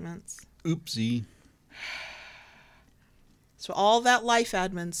appointments. Oopsie. So all that life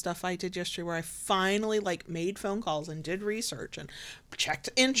admin stuff I did yesterday, where I finally made phone calls and did research and checked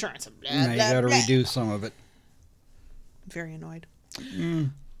insurance and blah, now blah, you got to blah. redo some of it. I'm very annoyed.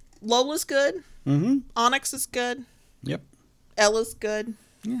 Lola's good. Onyx is good. Yep. Ella's good.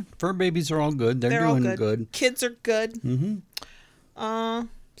 Yeah. Fur babies are all good. They're doing all good. Kids are good.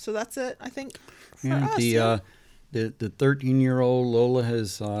 So that's it, I think, for us. The 13-year-old Lola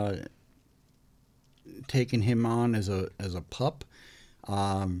has taken him on as a pup.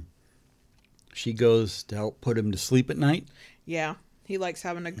 She goes to help put him to sleep at night. Yeah. He likes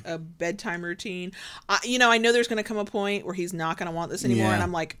having a bedtime routine. I know there's going to come a point where he's not going to want this anymore. Yeah. And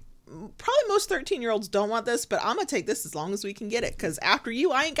I'm like, probably most 13-year-olds don't want this, but I'm going to take this as long as we can get it. Because after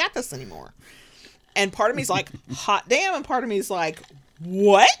you, I ain't got this anymore. And part of me's like, hot damn. And part of me's like,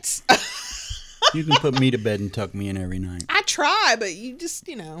 what? You can put me to bed and tuck me in every night. I try, but you just,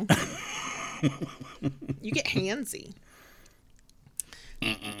 you get handsy.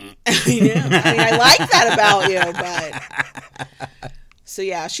 I like that about you, but so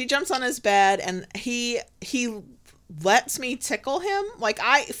yeah, she jumps on his bed and he lets me tickle him.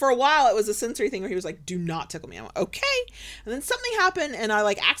 For a while it was a sensory thing where he was like, do not tickle me. I'm like, okay. And then something happened and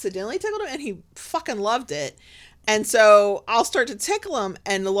I accidentally tickled him and he fucking loved it. And so I'll start to tickle him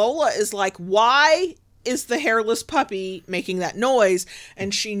and Lola is like, why is the hairless puppy making that noise?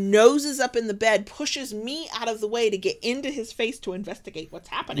 And she noses up in the bed, pushes me out of the way to get into his face to investigate what's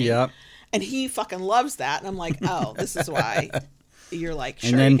happening. Yep. And he fucking loves that. And I'm like, oh, this is why you're like,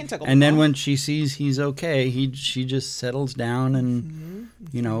 sure, you can tickle and me. then when she sees he's okay, she just settles down and,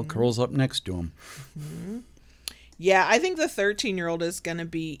 curls up next to him. Yeah, I think the 13-year-old is going to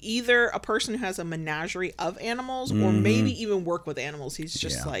be either a person who has a menagerie of animals or maybe even work with animals. He's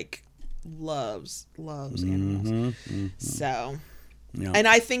just loves animals. So, and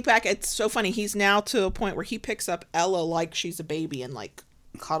I think back, it's so funny. He's now to a point where he picks up Ella like she's a baby and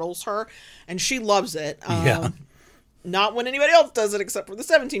cuddles her, and she loves it. Not when anybody else does it except for the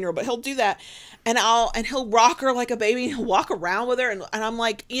 17-year-old, but he'll do that. And he'll rock her like a baby and he'll walk around with her. And I'm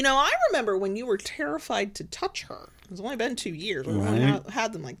like, I remember when you were terrified to touch her. It's only been 2 years. We've only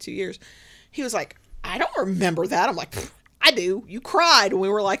had them 2 years. He was like, I don't remember that. I'm like, I do. You cried. And we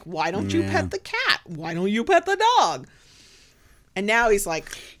were like, why don't you pet the cat? Why don't you pet the dog? And now he's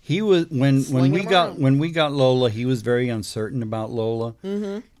like, he was when we got Lola, he was very uncertain about Lola.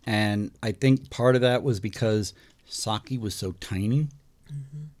 And I think part of that was because Saki was so tiny.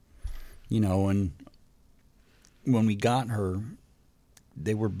 And when we got her,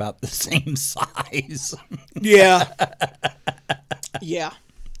 they were about the same size. Yeah. Yeah.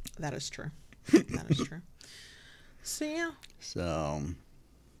 That is true. So, yeah. So.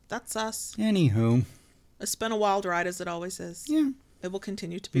 That's us. Anywho. It's been a wild ride, as it always is. Yeah. It will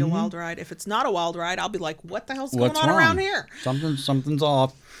continue to be a wild ride. If it's not a wild ride, I'll be like, what the hell's What's going on wrong? around here? Something's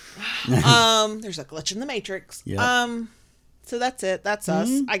off. There's a glitch in the Matrix. Yep. So that's it. That's us.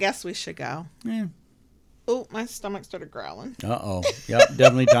 I guess we should go. Yeah. Oh, my stomach started growling. Uh-oh. Yep,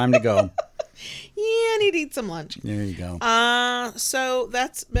 definitely time to go. Yeah, I need to eat some lunch. There you go. So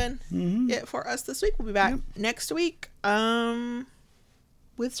that's been it for us this week. We'll be back next week. With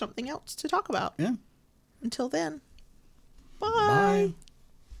with something else to talk about. Yeah. Until then.